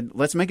they said,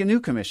 let's make a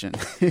new commission.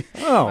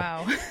 Oh.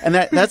 Wow. And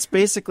that's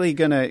basically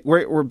going to...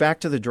 We're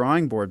back to the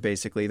drawing board,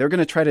 basically. They're going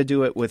to try to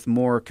do it with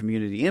more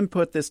community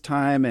input this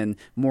time and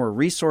more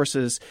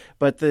resources.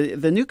 But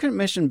the new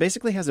commission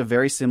basically has a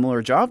very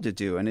similar job to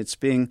do, and it's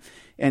being...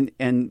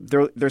 And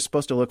they're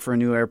supposed to look for a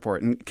new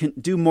airport and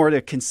do more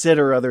to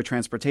consider other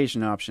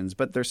transportation options,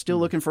 but they're still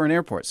looking for an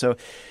airport. So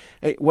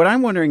what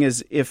I'm wondering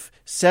is if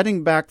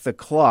setting back the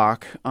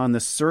clock on the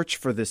search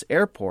for this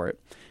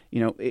airport,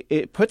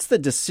 it puts the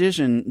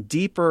decision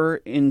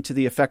deeper into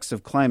the effects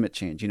of climate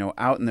change,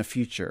 out in the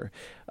future.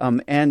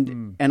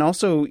 And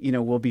also,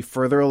 we'll be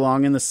further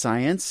along in the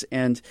science.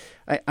 And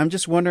I'm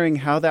just wondering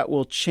how that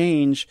will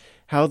change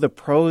how the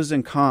pros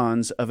and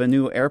cons of a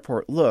new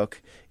airport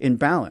look in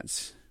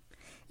balance.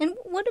 And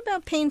what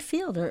about Payne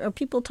Field? Are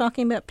people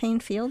talking about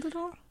Payne Field at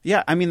all?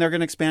 Yeah, I mean, they're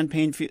going to expand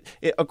Payne Field.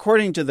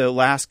 According to the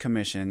last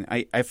commission,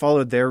 I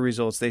followed their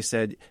results. They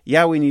said,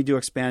 yeah, we need to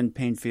expand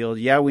Payne Field.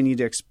 Yeah, we need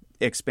to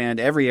expand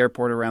every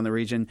airport around the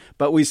region,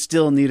 but we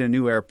still need a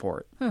new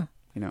airport. Huh.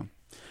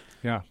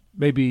 Yeah,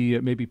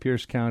 maybe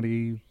Pierce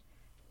County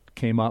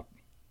came up.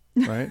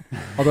 Right.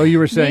 Although you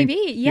were saying,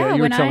 maybe, yeah.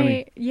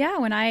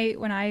 When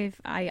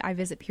I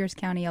visit Pierce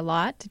County a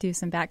lot to do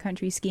some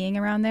backcountry skiing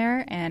around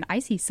there, and I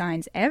see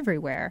signs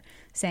everywhere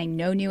saying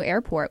no new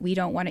airport. We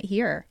don't want it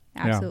here.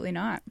 Absolutely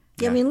not.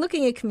 Yeah, I mean,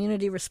 looking at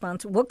community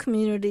response, what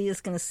community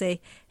is going to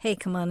say, hey,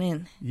 come on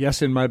in?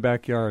 Yes, in my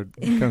backyard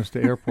when it comes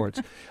to airports.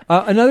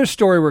 Another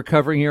story we're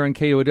covering here on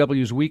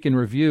KUOW's Week in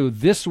Review.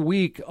 This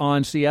week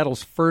on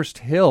Seattle's First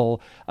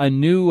Hill, a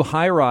new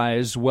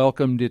high-rise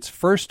welcomed its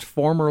first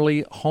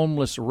formerly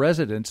homeless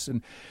residents.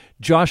 And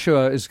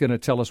Joshua is going to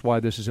tell us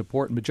why this is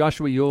important. But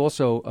Joshua, you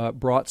also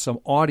brought some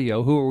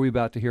audio. Who are we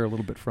about to hear a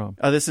little bit from?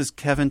 This is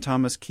Kevin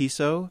Thomas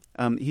Kiso.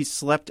 He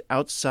slept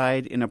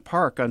outside in a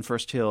park on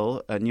First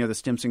Hill near the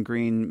Stimson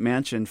Green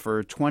mansion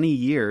for 20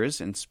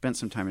 years and spent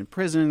some time in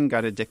prison,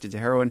 got addicted to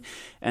heroin,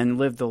 and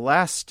lived the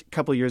last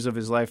couple years of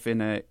his life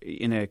in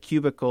a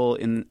cubicle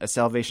in a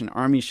Salvation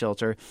Army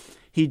shelter.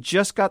 He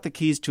just got the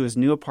keys to his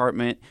new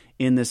apartment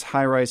in this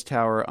high-rise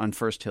tower on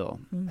First Hill.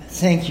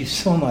 Thank you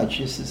so much.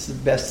 This is the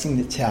best thing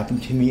that's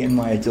happened to me in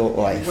my adult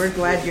life. We're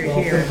glad you're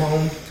here.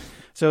 Home.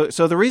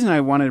 So the reason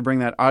I wanted to bring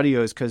that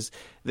audio is because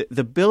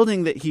the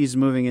building that he's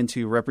moving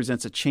into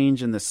represents a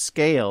change in the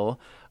scale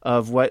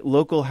of what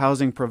local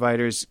housing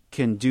providers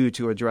can do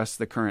to address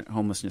the current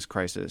homelessness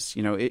crisis.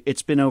 You know,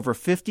 it's been over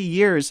 50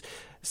 years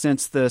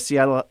since the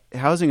Seattle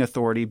Housing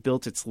Authority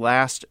built its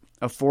last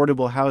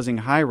affordable housing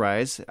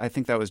high-rise. I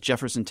think that was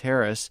Jefferson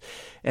Terrace.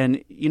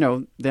 And, you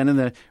know, then in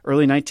the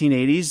early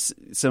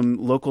 1980s, some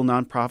local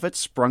nonprofits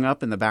sprung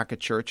up in the back of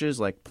churches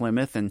like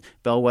Plymouth and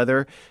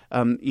Bellwether,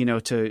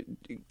 to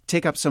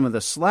take up some of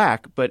the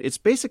slack. But it's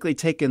basically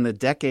taken the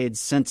decades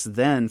since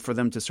then for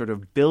them to sort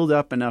of build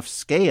up enough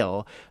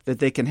scale that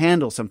they can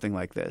handle something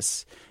like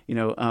this. You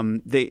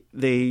know,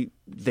 they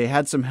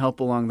had some help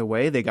along the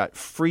way. They got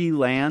free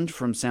land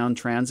from Sound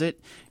Transit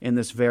in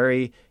this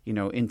very,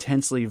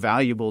 intensely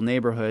valuable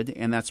neighborhood.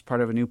 And that's part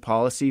of a new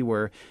policy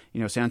where,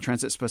 Sound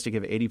Transit is supposed to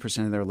give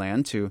 80% of their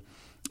land to,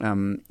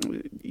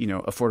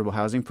 affordable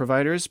housing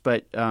providers.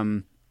 But,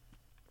 I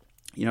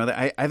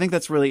think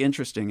that's really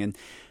interesting.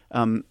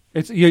 And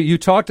it's you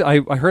talked. I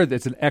heard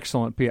that's an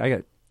excellent piece. I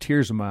got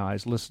tears in my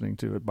eyes listening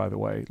to it, by the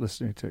way,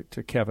 listening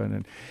to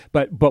Kevin.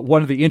 But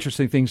one of the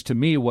interesting things to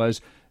me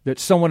was that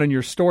someone in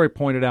your story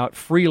pointed out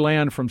free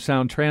land from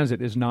Sound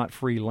Transit is not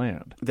free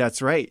land.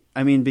 That's right.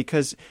 I mean,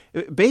 because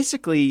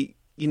basically,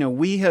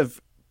 we have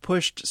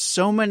pushed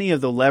so many of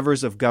the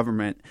levers of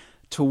government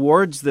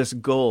towards this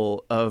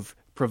goal of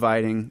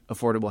providing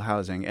affordable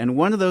housing. And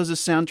one of those is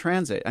Sound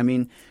Transit. I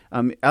mean,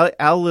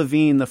 Al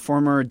Levine, the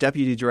former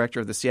deputy director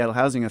of the Seattle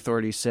Housing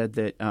Authority, said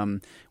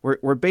that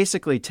we're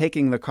basically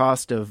taking the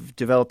cost of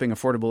developing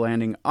affordable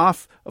landing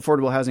off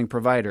affordable housing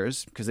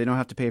providers because they don't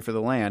have to pay for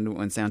the land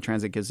when Sound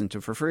Transit gives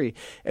into for free,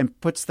 and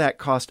puts that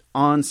cost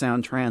on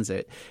Sound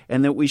Transit.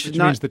 And that we should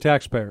Which means the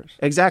taxpayers.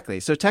 Exactly.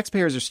 So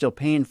taxpayers are still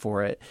paying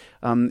for it.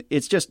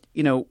 It's just,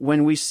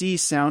 when we see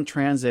Sound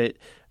Transit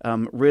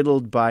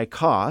riddled by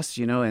costs,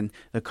 and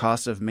the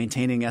cost of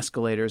maintaining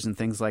escalators and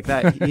things like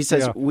that. He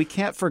says, we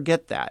can't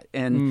forget that.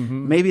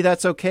 And maybe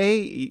that's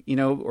okay,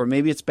 or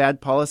maybe it's bad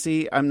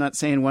policy. I'm not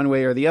saying one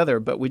way or the other,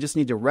 but we just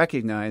need to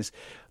recognize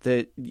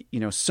that,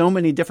 so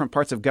many different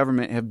parts of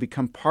government have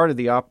become part of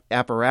the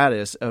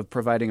apparatus of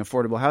providing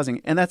affordable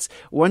housing. And that's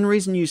one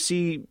reason you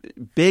see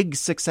big,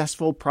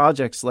 successful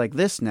projects like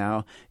this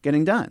now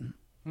getting done.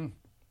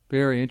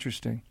 Very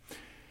interesting.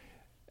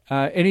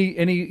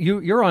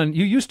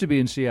 You used to be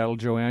in Seattle,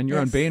 Joanne. You're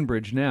on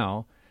Bainbridge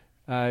now.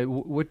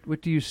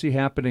 What do you see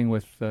happening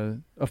with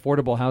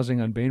affordable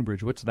housing on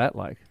Bainbridge? What's that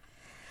like?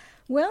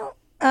 Well,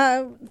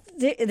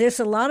 there's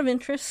a lot of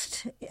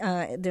interest.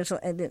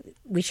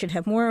 We should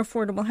have more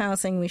affordable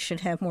housing. We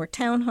should have more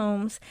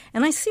townhomes.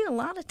 And I see a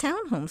lot of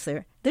townhomes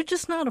there. They're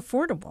just not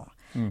affordable.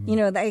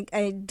 Mm-hmm.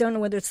 I don't know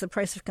whether it's the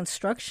price of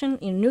construction,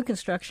 new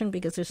construction,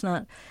 because there's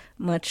not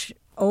much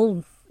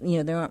old.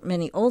 There aren't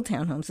many old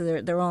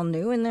townhomes. They're all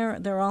new and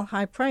they're all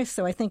high priced.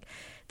 So I think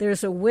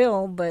there's a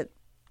will, but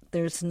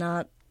there's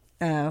not.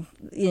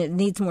 It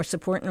needs more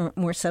support and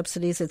more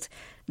subsidies. It's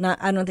not.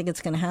 I don't think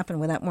it's going to happen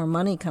without more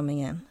money coming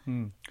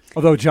in.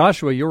 Although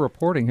Joshua, your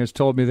reporting has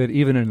told me that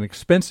even an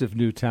expensive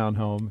new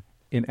townhome,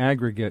 in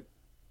aggregate,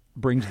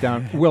 brings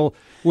down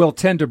will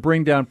tend to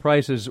bring down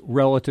prices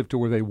relative to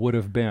where they would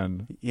have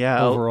been.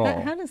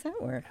 Overall. How does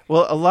that work?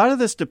 Well, a lot of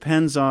this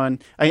depends on.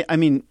 I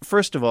mean,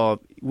 first of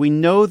all, we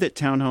know that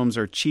townhomes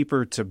are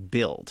cheaper to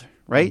build.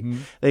 Right?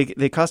 Mm-hmm.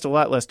 They cost a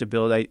lot less to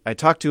build. I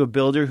talked to a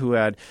builder who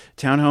had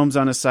townhomes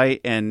on a site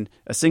and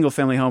a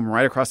single-family home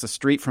right across the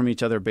street from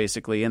each other,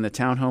 basically, and the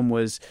townhome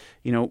was,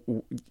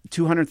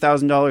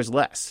 $200,000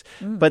 less.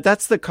 But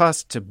that's the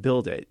cost to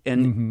build it.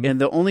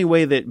 And the only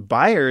way that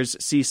buyers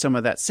see some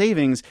of that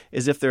savings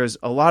is if there's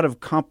a lot of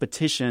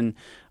competition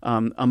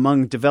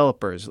among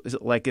developers.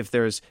 Like if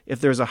there's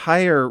a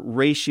higher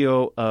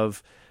ratio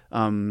of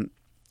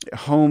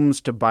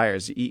homes to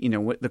buyers,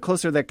 the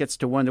closer that gets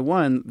to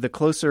 1-to-1, the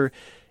closer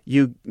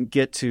you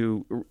get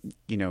to,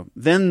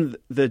 then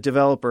the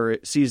developer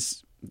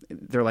sees,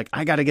 they're like,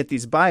 I got to get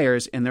these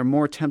buyers, and they're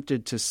more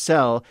tempted to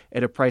sell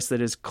at a price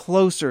that is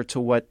closer to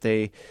what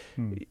they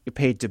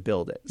paid to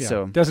build it. Yeah,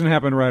 So it doesn't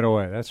happen right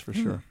away, that's for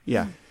sure.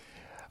 Yeah.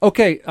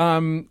 Okay,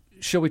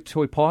 shall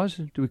we pause?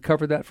 Do we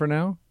cover that for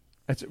now?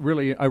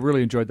 I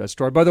really enjoyed that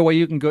story. By the way,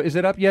 you can go. Is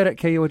it up yet at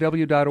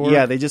KUOW.org?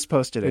 Yeah, they just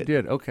posted it. They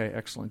did. Okay,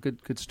 excellent.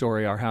 Good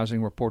story. Our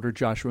housing reporter,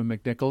 Joshua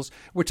McNichols.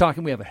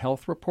 We have a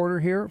health reporter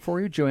here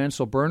for you, Joanne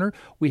Silberner.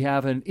 We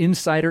have an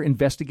insider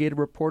investigative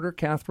reporter,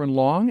 Katherine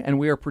Long, and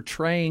we are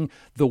portraying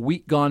the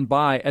week gone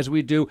by as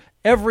we do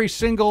every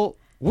single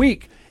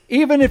week.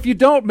 Even if you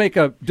don't make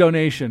a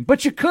donation,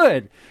 but you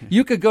could.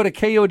 You could go to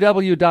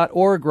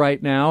KUOW.org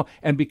right now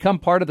and become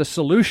part of the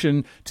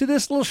solution to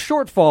this little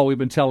shortfall we've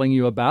been telling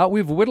you about.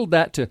 We've whittled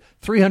that to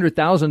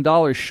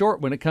 $300,000 short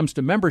when it comes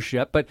to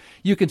membership, but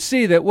you can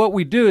see that what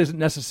we do isn't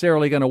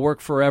necessarily going to work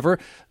forever.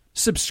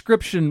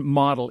 Subscription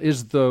model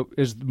is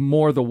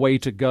more the way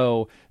to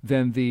go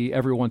than the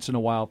every once in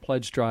a while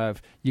pledge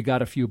drive. You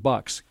got a few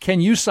bucks.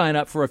 Can you sign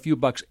up for a few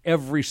bucks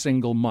every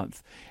single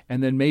month?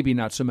 And then maybe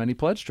not so many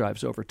pledge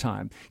drives over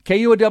time.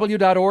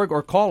 KUOW.org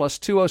or call us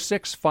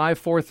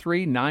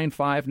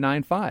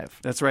 206-543-9595.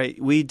 That's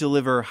right. We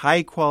deliver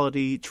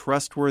high-quality,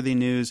 trustworthy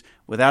news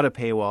without a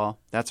paywall.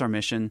 That's our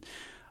mission.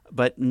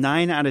 But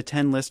 9 out of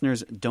 10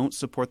 listeners don't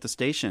support the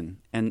station,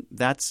 and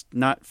that's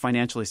not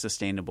financially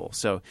sustainable.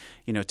 So,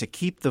 to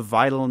keep the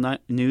vital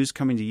news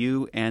coming to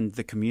you and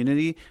the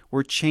community,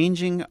 we're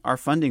changing our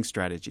funding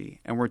strategy,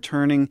 and we're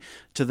turning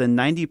to the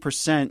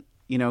 90%,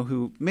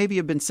 who maybe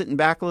have been sitting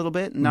back a little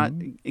bit and not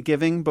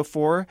giving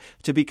before,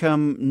 to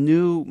become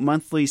new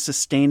monthly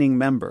sustaining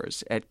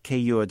members at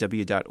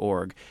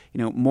KUOW.org.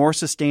 More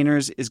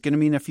sustainers is going to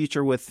mean a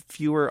future with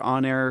fewer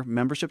on-air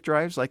membership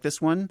drives like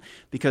this one,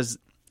 because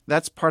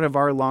that's part of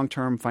our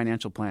long-term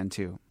financial plan,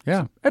 too.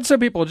 Yeah. And some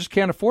people just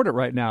can't afford it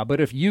right now.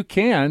 But if you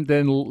can,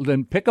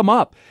 then pick them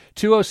up.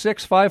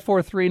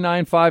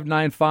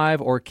 206-543-9595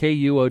 or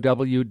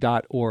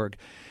KUOW.org.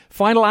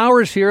 Final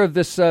hours here of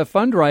this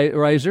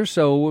fundraiser,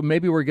 so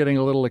maybe we're getting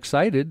a little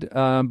excited.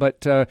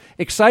 But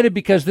excited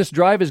because this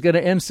drive is going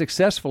to end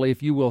successfully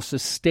if you will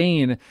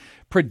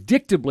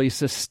predictably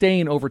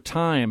sustain over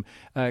time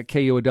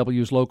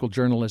KUOW's local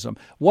journalism.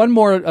 One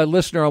more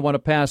listener I want to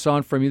pass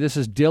on from you. This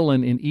is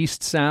Dylan in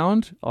East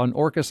Sound on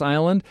Orcas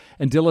Island.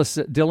 And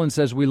Dylan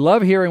says, we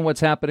love hearing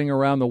what's happening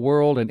around the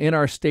world and in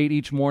our state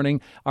each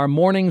morning. Our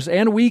mornings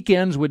and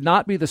weekends would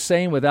not be the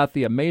same without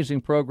the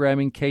amazing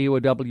programming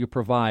KUOW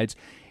provides.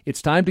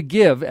 It's time to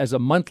give as a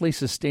monthly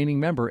sustaining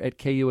member at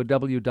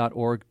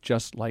KUOW.org,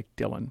 just like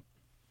Dylan.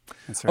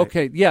 That's right.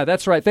 Okay, yeah,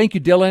 that's right. Thank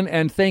you, Dylan,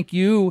 and thank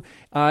you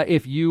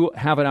if you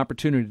have an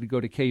opportunity to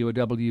go to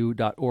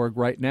KUOW.org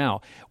right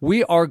now.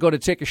 We are going to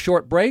take a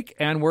short break,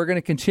 and we're going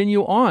to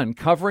continue on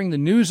covering the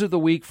news of the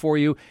week for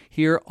you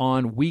here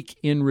on Week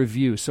in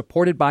Review,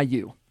 supported by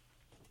you.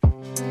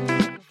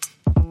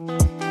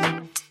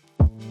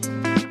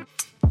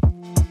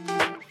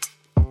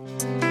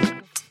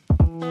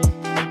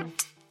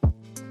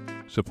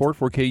 Support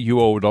for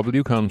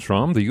KUOW comes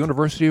from the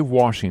University of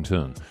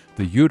Washington.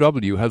 The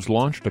UW has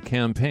launched a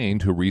campaign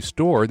to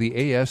restore the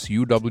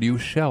ASUW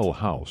Shell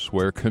House,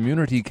 where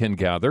community can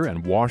gather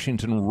and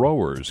Washington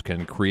rowers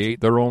can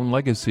create their own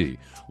legacy.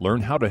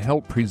 Learn how to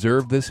help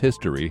preserve this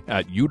history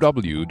at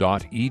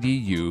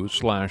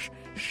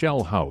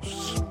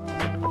uw.edu/shellhouse.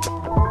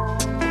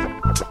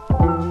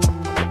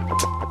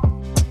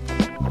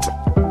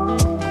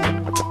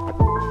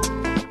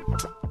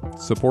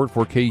 Support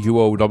for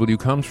KUOW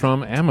comes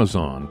from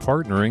Amazon,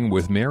 partnering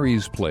with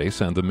Mary's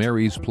Place and the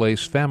Mary's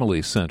Place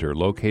Family Center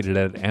located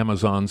at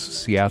Amazon's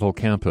Seattle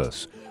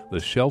campus. The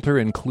shelter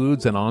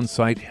includes an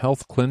on-site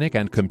health clinic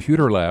and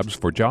computer labs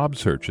for job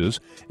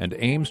searches and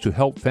aims to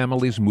help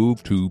families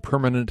move to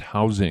permanent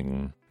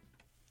housing.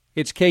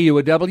 It's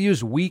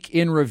KUOW's Week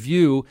in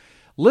Review,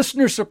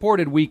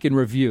 listener-supported Week in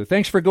Review.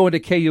 Thanks for going to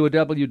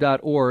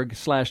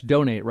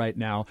KUOW.org/donate right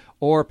now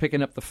or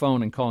picking up the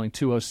phone and calling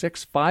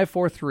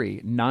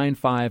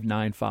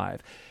 206-543-9595.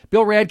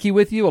 Bill Radke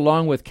with you,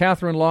 along with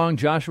Katherine Long,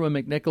 Joshua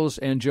McNichols,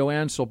 and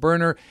Joanne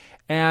Silberner.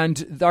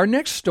 And our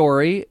next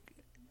story,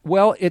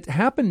 well, it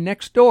happened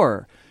next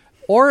door.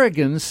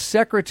 Oregon's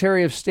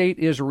Secretary of State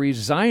is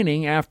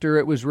resigning after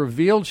it was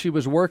revealed she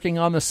was working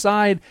on the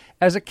side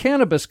as a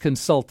cannabis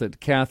consultant.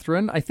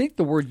 Katherine, I think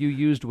the word you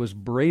used was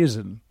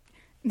brazen.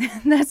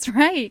 That's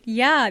right.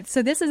 Yeah.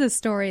 So this is a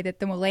story that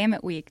the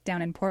Willamette Week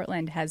down in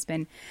Portland has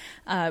been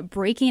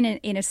breaking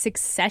in a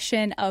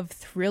succession of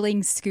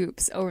thrilling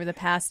scoops over the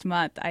past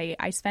month.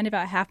 I spend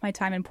about half my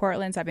time in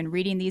Portland, so I've been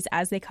reading these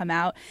as they come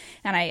out.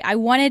 And I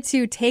wanted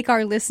to take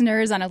our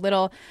listeners on a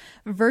little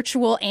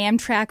virtual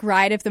Amtrak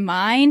ride of the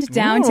mind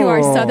down to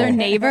our southern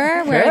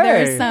neighbor where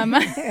there's some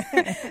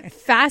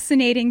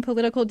fascinating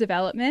political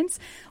developments.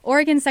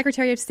 Oregon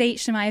Secretary of State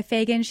Shemaya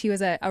Fagan, she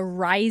was a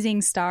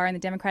rising star in the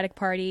Democratic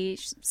Party,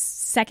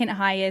 second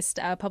highest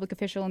public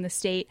official in the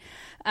state.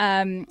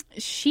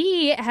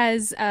 She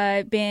has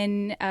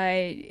been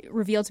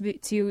revealed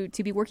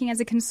to be working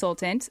as a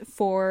consultant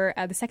for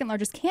the second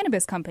largest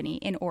cannabis company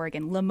in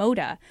Oregon,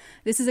 LaModa.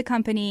 This is a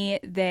company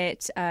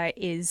that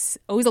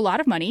owes a lot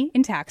of money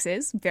in taxes,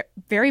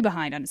 very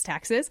behind on its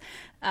taxes,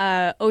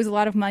 owes a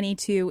lot of money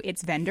to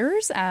its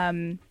vendors.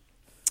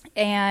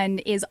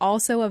 and is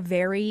also a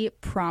very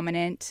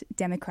prominent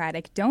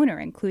Democratic donor,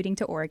 including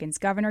to Oregon's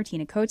governor,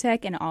 Tina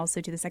Kotek, and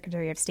also to the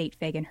Secretary of State,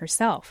 Fagan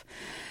herself.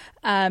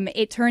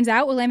 It turns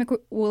out,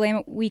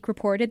 Willamette Week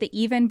reported that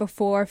even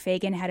before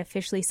Fagan had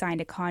officially signed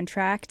a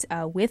contract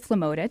with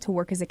LaMotta to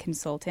work as a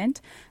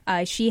consultant,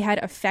 she had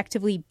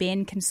effectively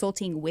been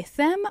consulting with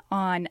them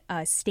on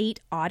a state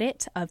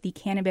audit of the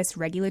Cannabis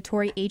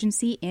Regulatory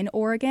Agency in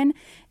Oregon.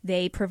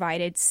 They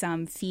provided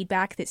some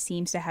feedback that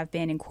seems to have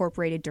been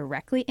incorporated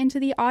directly into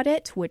the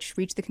audit, which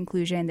reached the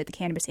conclusion that the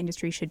cannabis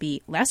industry should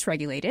be less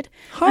regulated.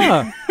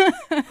 Huh.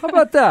 How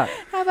about that?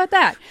 How about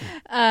that?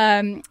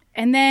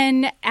 And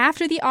then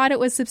after the audit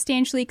was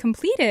substantially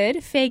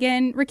completed,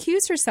 Fagan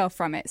recused herself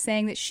from it,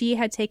 saying that she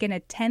had taken a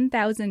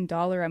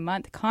 $10,000 a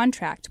month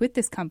contract with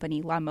this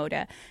company,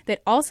 LaMotta,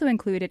 that also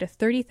included a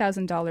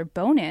 $30,000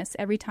 bonus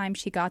every time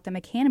she got them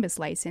a cannabis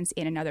license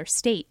in another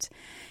state.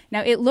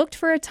 Now, it looked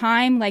for a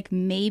time like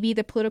maybe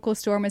the political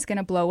storm was going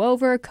to blow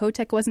over.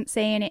 Kotek wasn't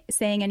saying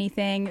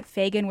anything.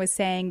 Fagan was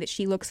saying that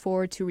she looks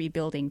forward to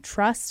rebuilding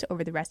trust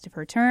over the rest of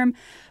her term.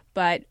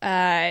 But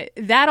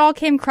that all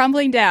came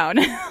crumbling down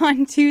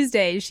on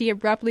Tuesday. She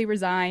abruptly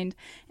resigned,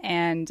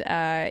 and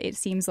it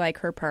seems like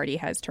her party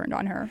has turned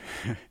on her.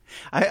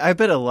 I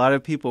bet a lot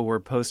of people were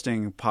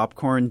posting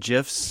popcorn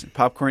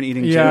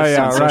eating GIFs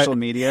on social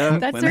media.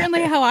 That's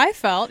certainly how I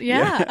felt,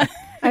 yeah.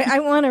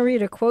 I want to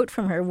read a quote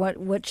from her,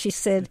 what she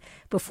said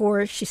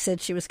before she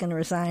said she was going to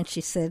resign.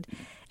 She said,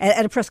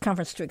 at a press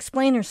conference to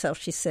explain herself,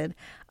 she said,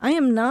 "I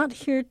am not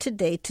here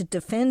today to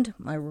defend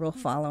my rule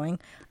following.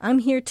 I'm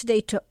here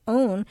today to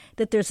own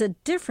that there's a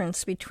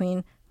difference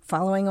between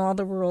following all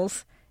the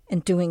rules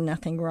and doing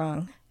nothing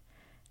wrong."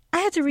 I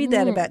had to read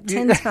that about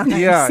 10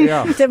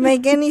 times to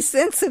make any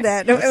sense of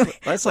that.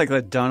 That's like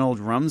the Donald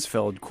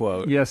Rumsfeld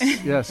quote. Yes.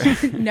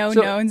 Known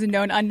knowns and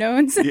known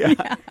unknowns.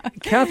 Yeah.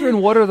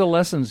 Catherine, what are the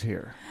lessons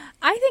here?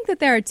 I think that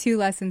there are two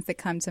lessons that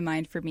come to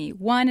mind for me.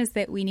 One is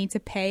that we need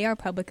to pay our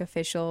public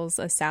officials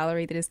a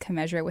salary that is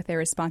commensurate with their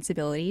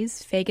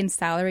responsibilities. Fagan's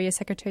salary as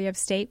Secretary of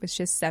State was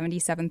just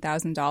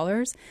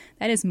 $77,000.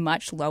 That is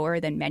much lower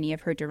than many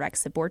of her direct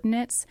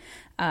subordinates.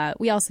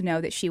 We also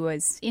know that she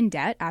was in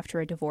debt after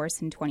a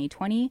divorce in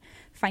 2020.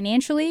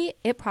 Financially,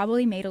 it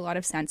probably made a lot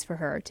of sense for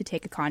her to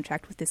take a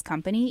contract with this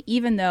company,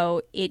 even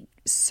though it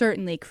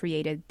certainly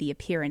created the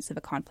appearance of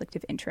a conflict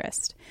of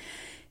interest.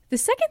 The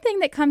second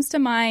thing that comes to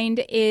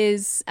mind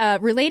is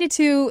related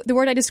to the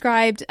word I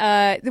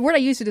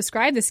used to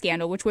describe the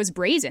scandal, which was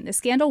brazen. The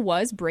scandal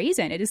was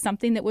brazen. It is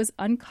something that was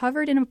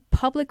uncovered in a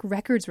public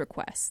records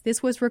request.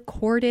 This was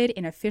recorded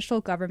in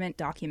official government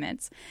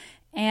documents.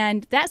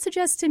 And that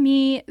suggests to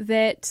me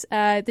that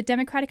the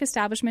Democratic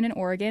establishment in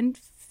Oregon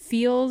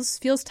feels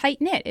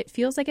tight-knit. It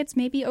feels like it's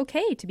maybe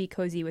okay to be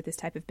cozy with this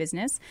type of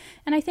business.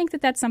 And I think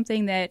that that's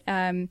something that,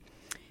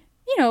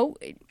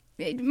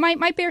 it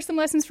might bear some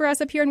lessons for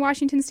us up here in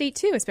Washington State,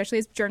 too, especially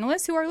as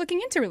journalists who are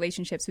looking into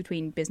relationships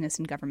between business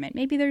and government.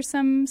 Maybe there's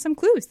some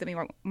clues that we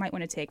might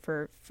want to take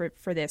for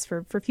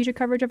future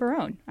coverage of our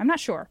own. I'm not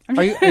sure.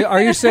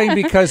 Are you saying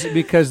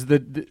because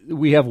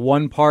we have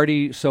one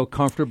party so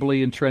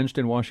comfortably entrenched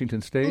in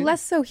Washington State?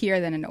 Less so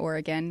here than in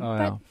Oregon. Oh,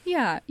 but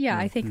yeah,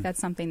 I think that's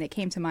something that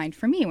came to mind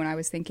for me when I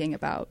was thinking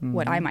about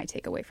what I might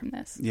take away from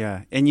this.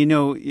 Yeah, and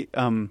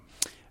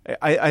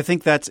I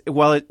think that's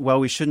while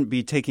we shouldn't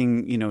be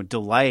taking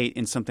delight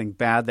in something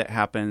bad that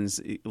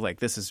happens, like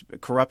this is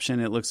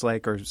corruption, it looks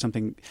like, or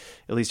something,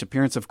 at least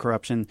appearance of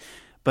corruption.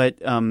 But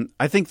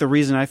I think the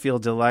reason I feel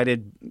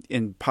delighted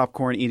in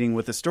popcorn eating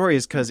with the story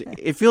is because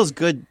it feels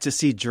good to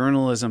see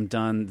journalism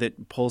done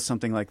that pulls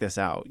something like this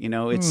out.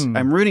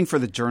 I'm rooting for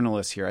the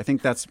journalists here. I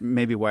think that's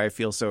maybe why I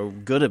feel so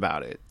good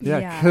about it.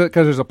 Yeah,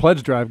 because there's a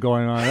pledge drive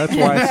going on. That's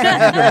why it's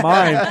in your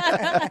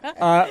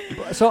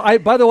mind. So,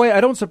 by the way,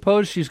 I don't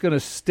suppose she's going to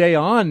stay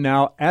on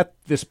now at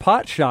this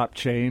pot shop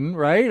chain,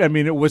 right? I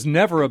mean, it was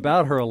never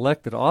about her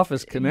elected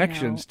office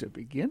connections to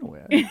begin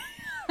with.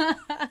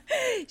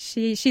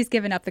 She's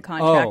given up the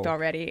contract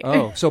already.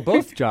 Oh, so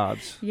both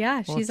jobs.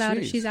 Yeah, she's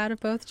out of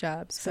both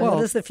jobs. So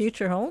what does the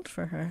future hold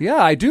for her? Yeah,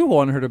 I do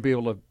want her to be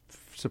able to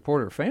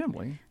support her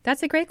family.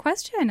 That's a great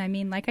question. I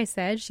mean, like I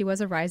said, she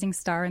was a rising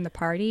star in the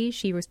party.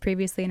 She was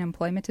previously an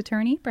employment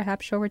attorney.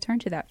 Perhaps she'll return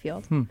to that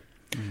field.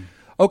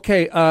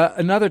 Okay,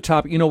 another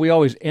topic. We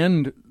always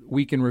end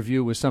Week in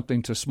Review with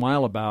something to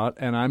smile about,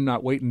 and I'm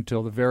not waiting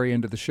until the very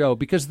end of the show,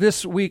 because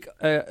this week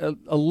a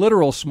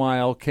literal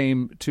smile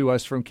came to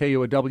us from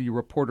KUOW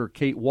reporter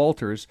Kate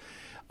Walters.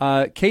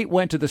 Kate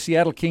went to the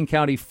Seattle King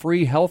County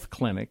Free Health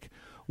Clinic,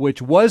 which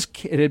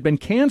had been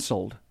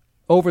canceled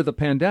over the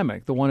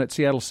pandemic, the one at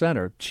Seattle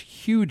Center,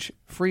 huge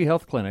free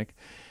health clinic.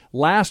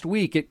 Last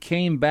week, it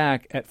came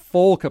back at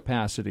full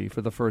capacity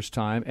for the first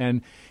time,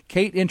 and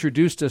Kate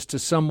introduced us to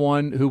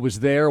someone who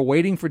was there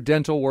waiting for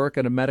dental work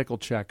and a medical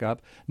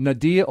checkup.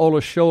 Nadia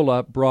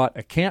Olashola brought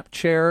a camp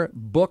chair,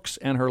 books,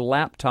 and her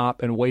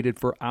laptop and waited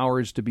for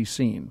hours to be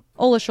seen.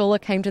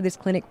 Olashola came to this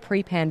clinic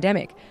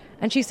pre-pandemic,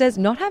 and she says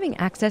not having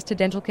access to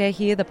dental care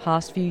here the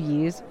past few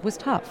years was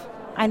tough.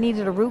 I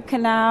needed a root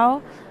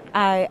canal.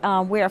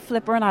 I wear a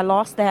flipper, and I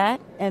lost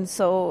that. And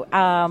so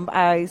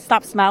I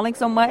stopped smiling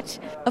so much.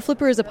 A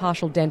flipper is a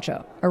partial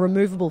denture, a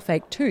removable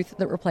fake tooth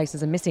that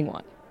replaces a missing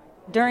one.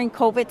 During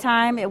COVID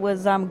time, it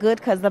was good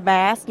because the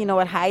mask,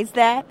 it hides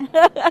that.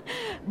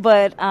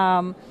 But,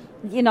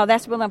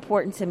 that's real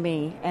important to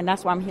me, and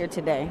that's why I'm here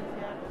today.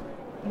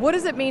 What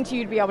does it mean to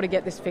you to be able to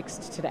get this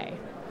fixed today?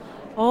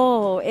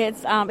 Oh,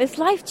 it's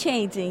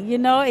life-changing,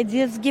 It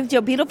just gives you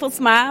a beautiful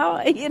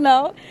smile,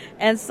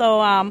 And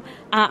so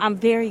I'm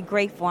very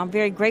grateful. I'm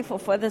very grateful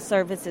for the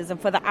services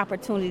and for the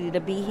opportunity to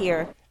be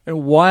here.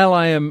 And while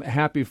I am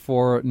happy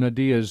for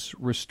Nadia's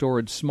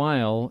restored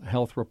smile,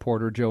 health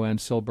reporter Joanne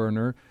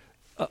Silberner,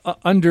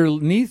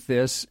 underneath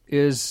this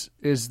is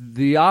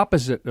the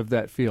opposite of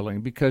that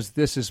feeling, because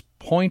this is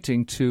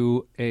pointing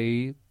to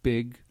a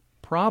big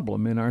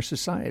problem in our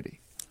society,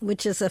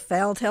 which is a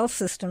failed health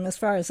system as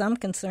far as I'm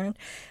concerned.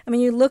 I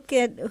mean, you look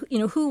at,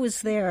 who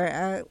was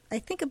there. I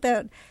think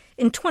about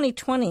in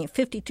 2020,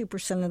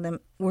 52% of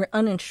them were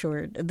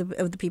uninsured,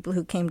 of the people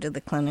who came to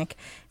the clinic.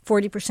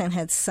 40%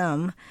 had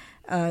some,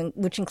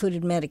 which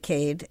included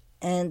Medicaid.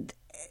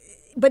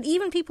 But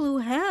even people who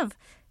have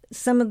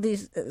some of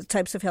these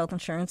types of health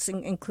insurance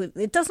include,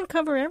 it doesn't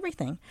cover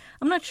everything.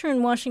 I'm not sure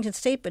in Washington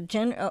State, but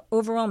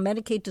overall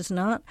Medicaid does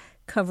not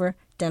cover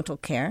dental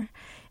care.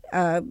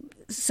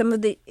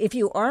 If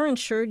you are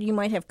insured, you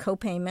might have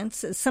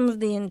co-payments. Some of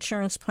the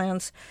insurance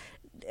plans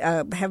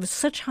have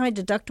such high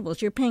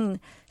deductibles. You're paying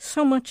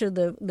so much of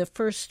the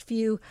first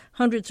few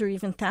hundreds or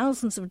even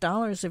thousands of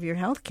dollars of your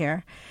health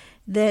care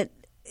that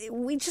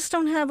we just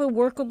don't have a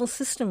workable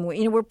system.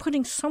 We're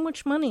putting so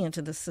much money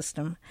into the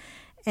system,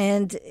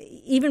 and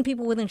even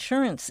people with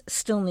insurance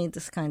still need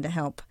this kind of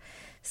help.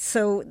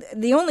 So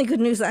the only good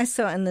news I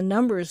saw in the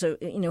numbers of,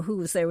 who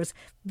was there was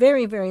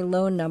very, very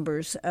low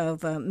numbers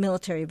of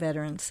military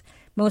veterans,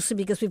 mostly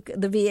because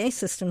the VA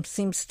system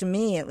seems to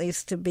me at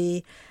least to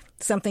be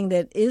something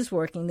that is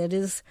working, that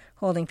is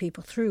holding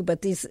people through.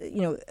 But these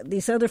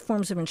other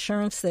forms of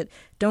insurance that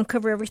don't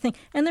cover everything,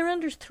 and they're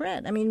under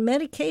threat. I mean,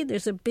 Medicaid,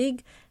 there's a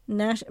big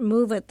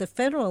move at the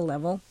federal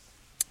level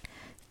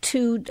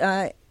to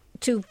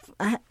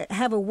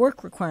have a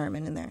work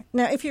requirement in there.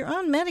 Now, if you're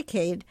on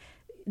Medicaid,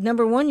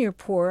 number one, you're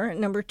poor.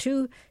 Number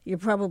two, you're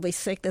probably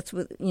sick. That's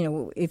what,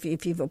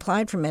 if you've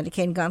applied for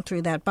Medicaid and gone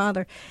through that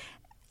bother.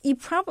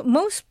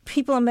 Most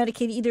people on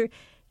Medicaid either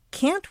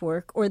can't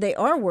work or they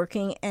are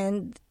working,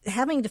 and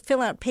having to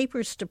fill out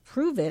papers to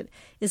prove it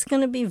is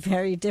going to be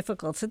very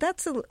difficult. So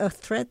that's a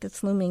threat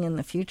that's looming in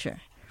the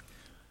future.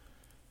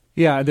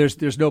 Yeah,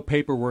 there's no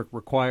paperwork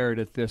required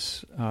at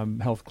this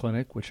health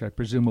clinic, which I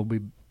presume will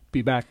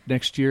be back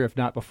next year, if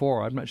not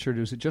before. I'm not sure.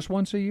 Is it just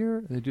once a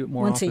year? They do it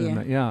more once often a year.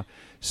 than that. Yeah.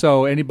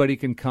 So anybody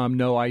can come,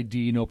 no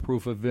ID, no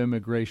proof of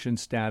immigration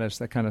status,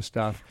 that kind of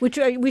stuff. Which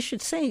we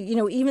should say,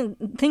 even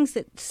things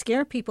that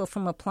scare people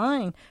from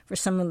applying for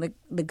some of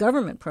the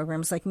government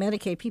programs like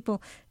Medicaid,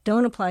 people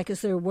don't apply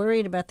because they're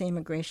worried about the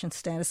immigration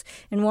status.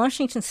 In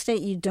Washington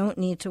State, you don't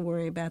need to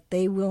worry about.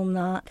 They will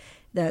not.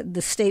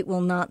 The state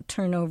will not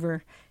turn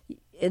over.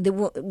 They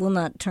will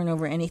not turn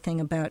over anything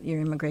about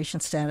your immigration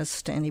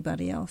status to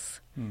anybody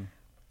else.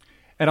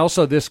 And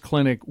also, this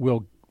clinic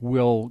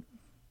will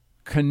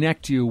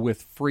connect you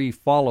with free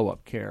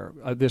follow-up care.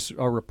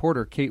 Our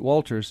reporter, Kate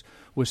Walters,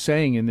 was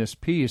saying in this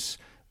piece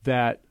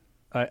that,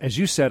 as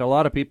you said, a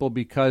lot of people,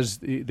 because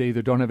they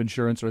either don't have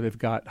insurance or they've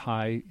got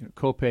high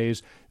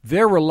co-pays,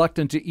 they're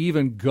reluctant to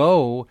even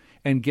go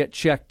and get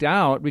checked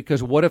out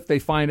because what if they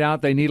find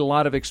out they need a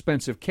lot of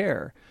expensive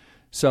care?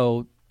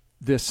 So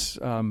this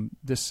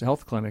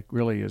health clinic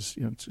really is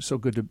it's so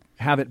good to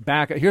have it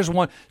back. Here's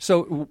one.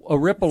 So a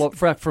ripple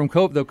effect from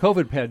the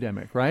COVID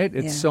pandemic, right?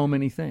 It's so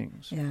many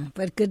things. Yeah,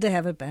 but good to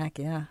have it back.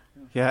 Yeah.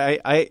 Yeah,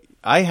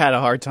 I had a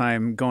hard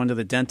time going to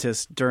the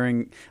dentist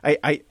during.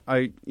 I'm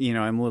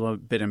a little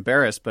bit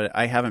embarrassed, but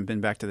I haven't been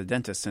back to the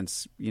dentist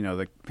since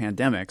the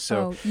pandemic.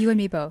 So you and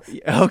me both.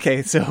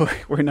 Okay, so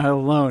we're not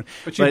alone.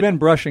 But you've been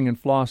brushing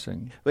and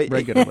flossing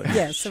regularly.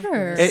 Yes,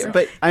 sure.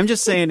 But I'm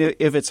just saying,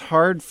 if it's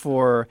hard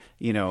for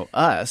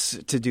us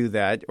to do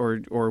that,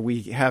 or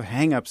we have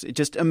hangups,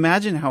 just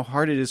imagine how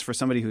hard it is for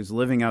somebody who's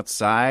living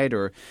outside,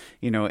 or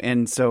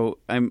And so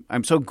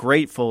I'm so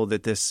grateful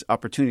that this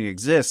opportunity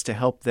exists to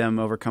help them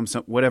overcome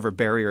whatever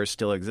barriers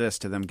still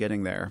exist to them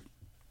getting there.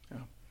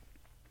 Yeah.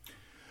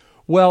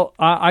 Well,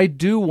 I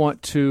do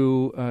want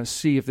to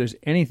see if there's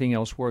anything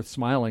else worth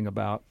smiling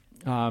about.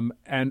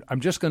 And I'm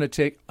just going to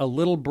take a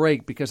little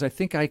break because I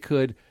think I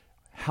could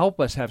help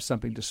us have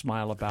something to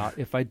smile about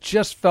if I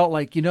just felt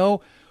like,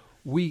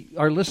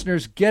 our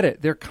listeners get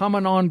it. They're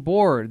coming on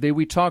board.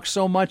 We talk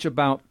so much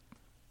about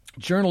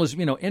journalism.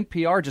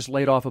 NPR just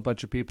laid off a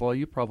bunch of people.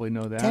 You probably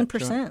know that.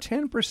 10%.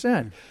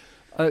 10%.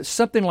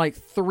 Something like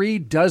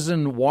 36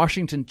 in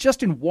Washington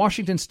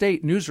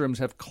State newsrooms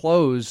have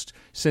closed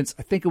since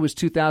I think it was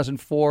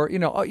 2004.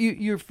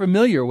 You're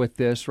familiar with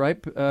this, right?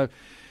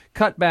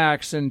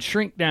 Cutbacks and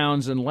shrink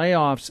downs and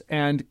layoffs,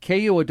 and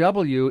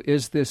KUOW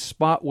is this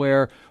spot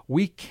where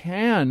we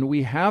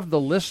have the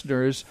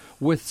listeners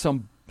with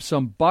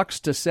some bucks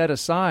to set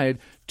aside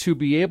to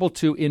be able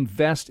to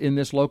invest in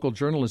this local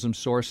journalism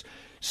source.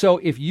 So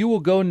if you will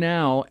go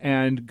now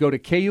and go to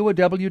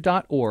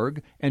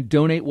KUOW.org and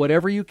donate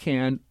whatever you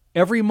can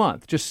every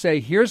month, just say,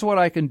 here's what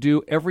I can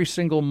do every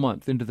single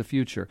month into the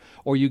future.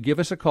 Or you give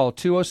us a call,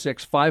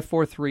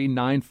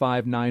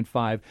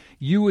 206-543-9595.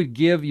 You would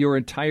give your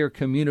entire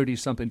community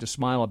something to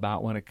smile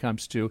about when it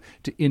comes to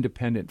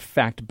independent,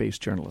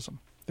 fact-based journalism.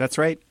 That's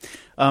right.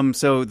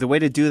 So the way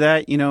to do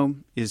that,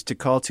 is to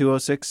call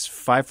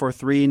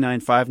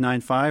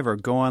 206-543-9595 or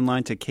go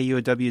online to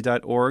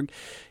KUOW.org.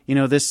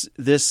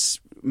 This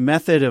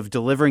method of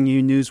delivering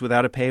you news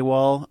without a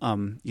paywall,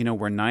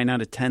 where 9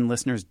 out of 10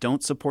 listeners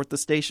don't support the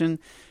station,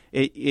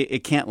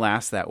 it can't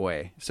last that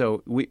way.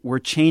 So we're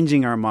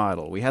changing our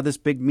model. We had this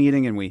big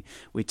meeting and we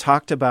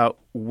talked about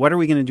what are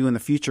we going to do in the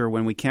future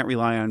when we can't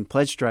rely on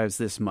pledge drives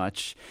this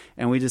much,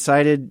 and we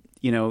decided.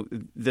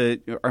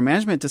 Our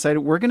management decided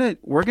we're gonna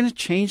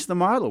change the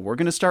model. We're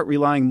gonna start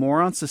relying more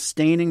on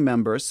sustaining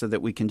members so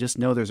that we can just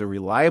know there's a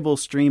reliable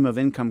stream of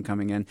income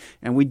coming in,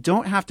 and we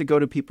don't have to go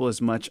to people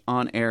as much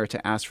on air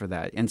to ask for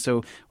that. And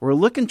so we're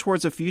looking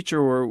towards a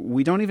future where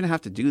we don't even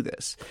have to do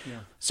this. Yeah.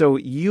 So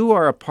you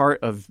are a part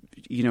of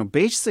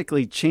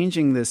basically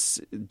changing this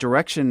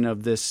direction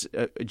of this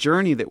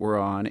journey that we're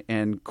on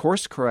and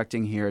course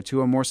correcting here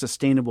to a more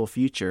sustainable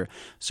future.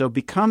 So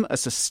become a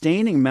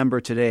sustaining member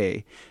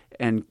today.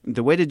 And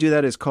the way to do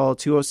that is call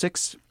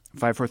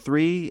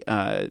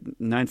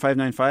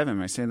 206-543-9595. Am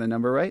I saying the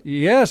number right?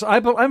 Yes,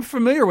 I'm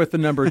familiar with the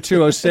number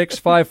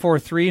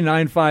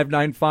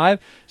 206-543-9595.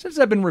 Since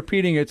I've been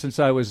repeating it since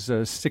I was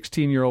a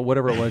 16-year-old,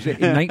 whatever it was, a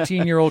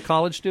 19-year-old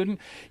college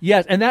student.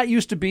 Yes, and that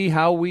used to be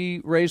how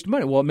we raised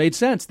money. Well, it made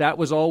sense. That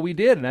was all we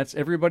did, and that's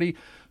everybody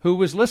who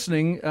was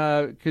listening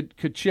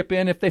could chip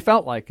in if they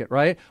felt like it,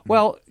 right?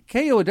 Well,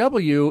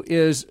 KUOW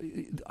is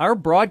our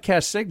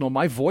broadcast signal,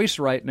 my voice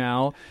right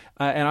now,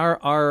 and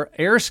our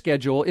air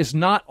schedule is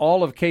not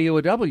all of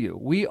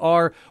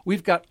KUOW.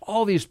 We've got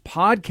all these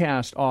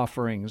podcast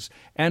offerings,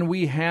 and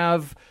we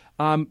have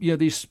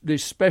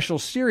these special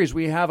series.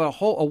 We have a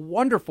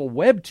wonderful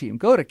web team.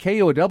 Go to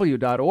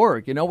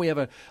KUOW.org. We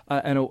have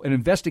an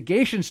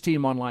investigations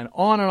team online,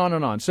 on and on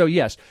and on. So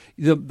yes,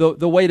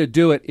 the way to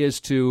do it is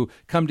to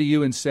come to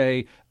you and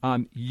say,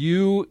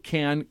 you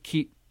can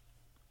keep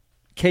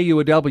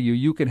KUOW,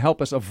 you can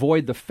help us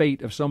avoid the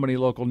fate of so many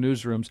local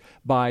newsrooms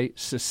by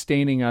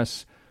sustaining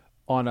us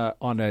on a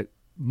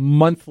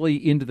monthly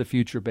into the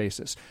future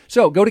basis.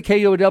 So go to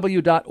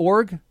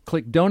KUOW.org,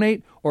 click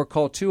donate, or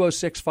call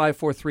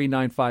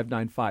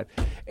 206-543-9595.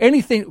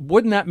 Anything,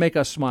 wouldn't that make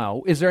us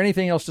smile? Is there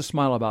anything else to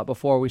smile about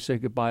before we say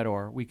goodbye to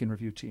our Week in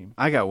Review team?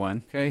 I got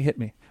one. Okay, hit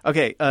me.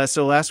 Okay,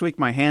 so last week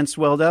my hand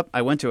swelled up.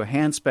 I went to a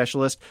hand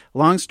specialist.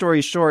 Long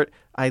story short,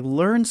 I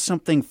learned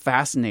something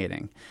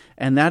fascinating,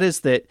 and that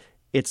is that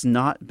it's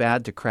not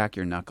bad to crack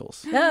your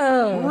knuckles.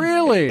 Oh,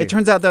 really? It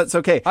turns out that's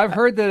okay. I've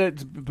heard that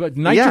it's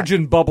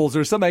nitrogen bubbles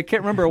or something. I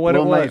can't remember what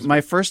it was.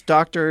 My first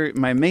doctor,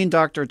 my main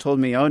doctor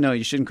told me, oh, no,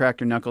 you shouldn't crack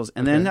your knuckles.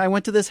 And then I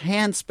went to this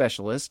hand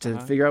specialist to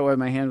figure out why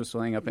my hand was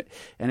swelling up.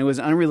 And it was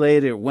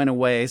unrelated. It went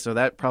away, so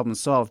that problem's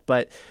solved.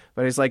 But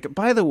he's like,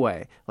 by the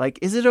way,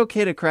 is it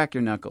okay to crack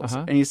your knuckles?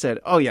 And he said,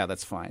 oh, yeah,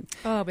 that's fine.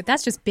 Oh, but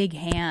that's just big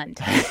hand.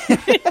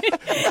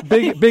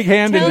 big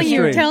hand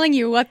industry. Telling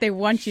you what they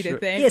want you to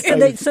think.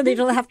 Yeah, so they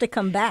don't have to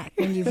come back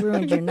when you've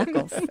ruined your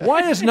knuckles.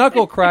 Why is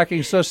knuckle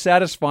cracking so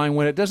satisfying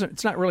when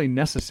it's not really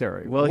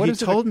necessary? Well, he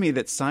told me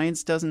that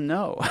science doesn't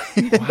know.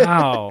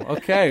 Wow.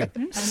 Okay.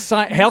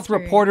 Health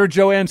reporter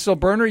Joanne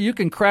Silberner, you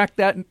can crack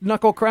that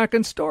knuckle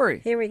cracking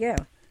story. Here we go.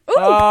 Ooh,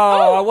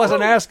 I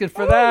wasn't asking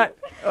for that.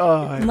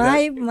 Oh,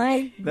 my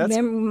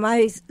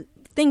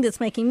thing that's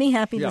making me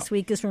happy this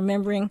week is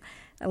remembering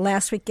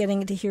last week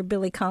getting to hear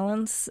Billy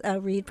Collins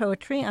read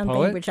poetry on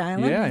Bainbridge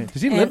Island. Yeah.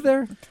 Does he live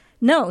there?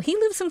 No, he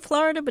lives in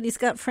Florida, but he's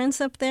got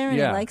friends up there, and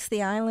he likes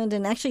the island.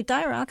 And actually,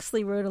 Dyer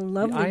Oxley wrote a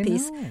lovely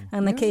piece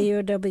on the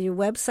KUOW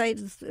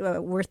website. It's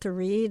worth a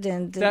read.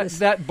 And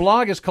that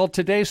blog is called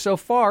Today So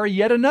Far,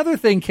 yet another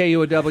thing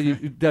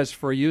KUOW does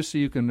for you, so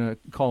you can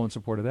call in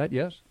support of that,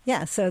 yes?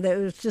 Yeah, so that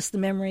was just the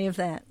memory of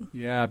that.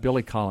 Yeah,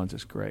 Billy Collins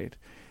is great.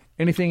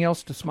 Anything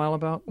else to smile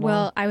about?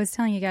 Well, I was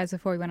telling you guys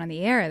before we went on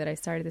the air that I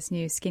started this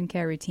new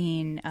skincare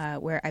routine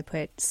where I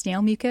put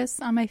snail mucus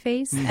on my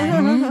face.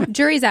 Mm-hmm.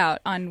 Jury's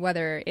out on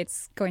whether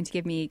it's going to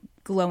give me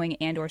glowing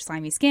and or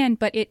slimy skin,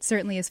 but it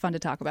certainly is fun to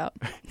talk about.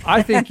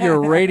 I think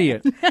you're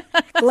radiant.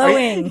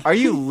 Glowing. Are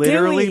you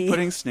literally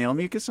putting snail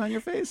mucus on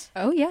your face?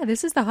 Oh, yeah.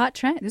 This is the hot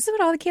trend. This is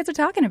what all the kids are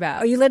talking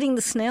about. Are you letting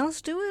the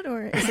snails do it,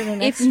 or is it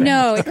an extra?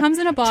 No, it comes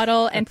in a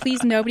bottle, and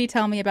please nobody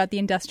tell me about the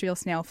industrial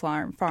snail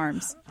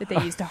farms that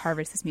they use to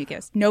harvest this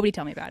mucus. Nobody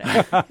tell me about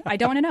it. I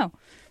don't want to know.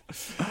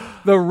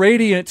 The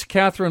radiant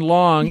Katherine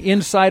Long,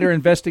 insider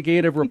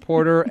investigative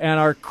reporter, and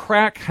our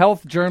crack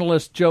health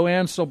journalist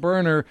Joanne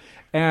Silberner,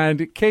 and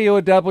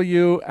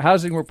KUOW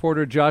housing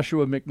reporter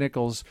Joshua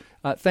McNichols.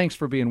 Thanks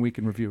for being Week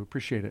in Review.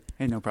 Appreciate it.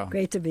 Hey, no problem.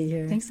 Great to be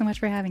here. Thanks so much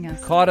for having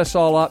us. Caught us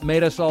all up,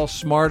 made us all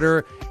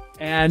smarter,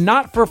 and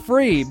not for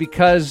free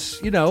because,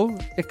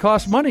 it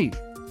costs money.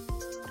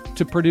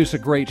 to produce a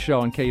great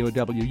show on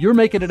KUOW. You're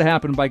making it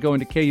happen by going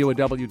to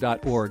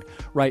KUOW.org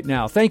right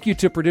now. Thank you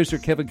to producer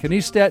Kevin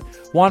Kniestet,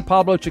 Juan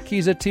Pablo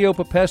Chiquiza, Tio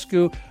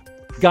Popescu,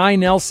 Guy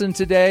Nelson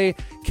today,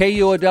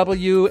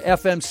 KUOW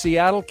FM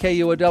Seattle,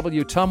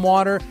 KUOW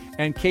Tumwater,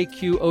 and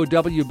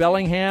KQOW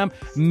Bellingham.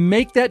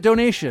 Make that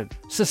donation,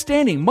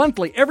 sustaining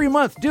monthly, every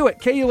month. Do it,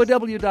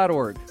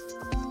 KUOW.org.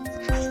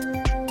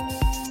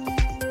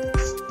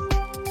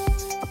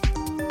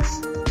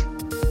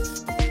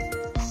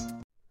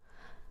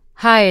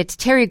 Hi, it's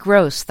Terry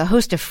Gross, the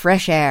host of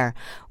Fresh Air.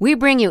 We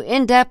bring you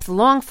in-depth,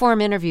 long-form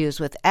interviews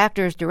with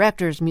actors,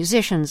 directors,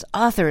 musicians,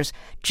 authors,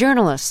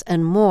 journalists,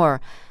 and more.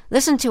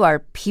 Listen to our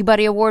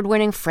Peabody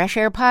Award-winning Fresh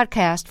Air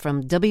podcast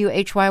from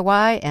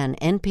WHYY and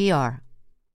NPR.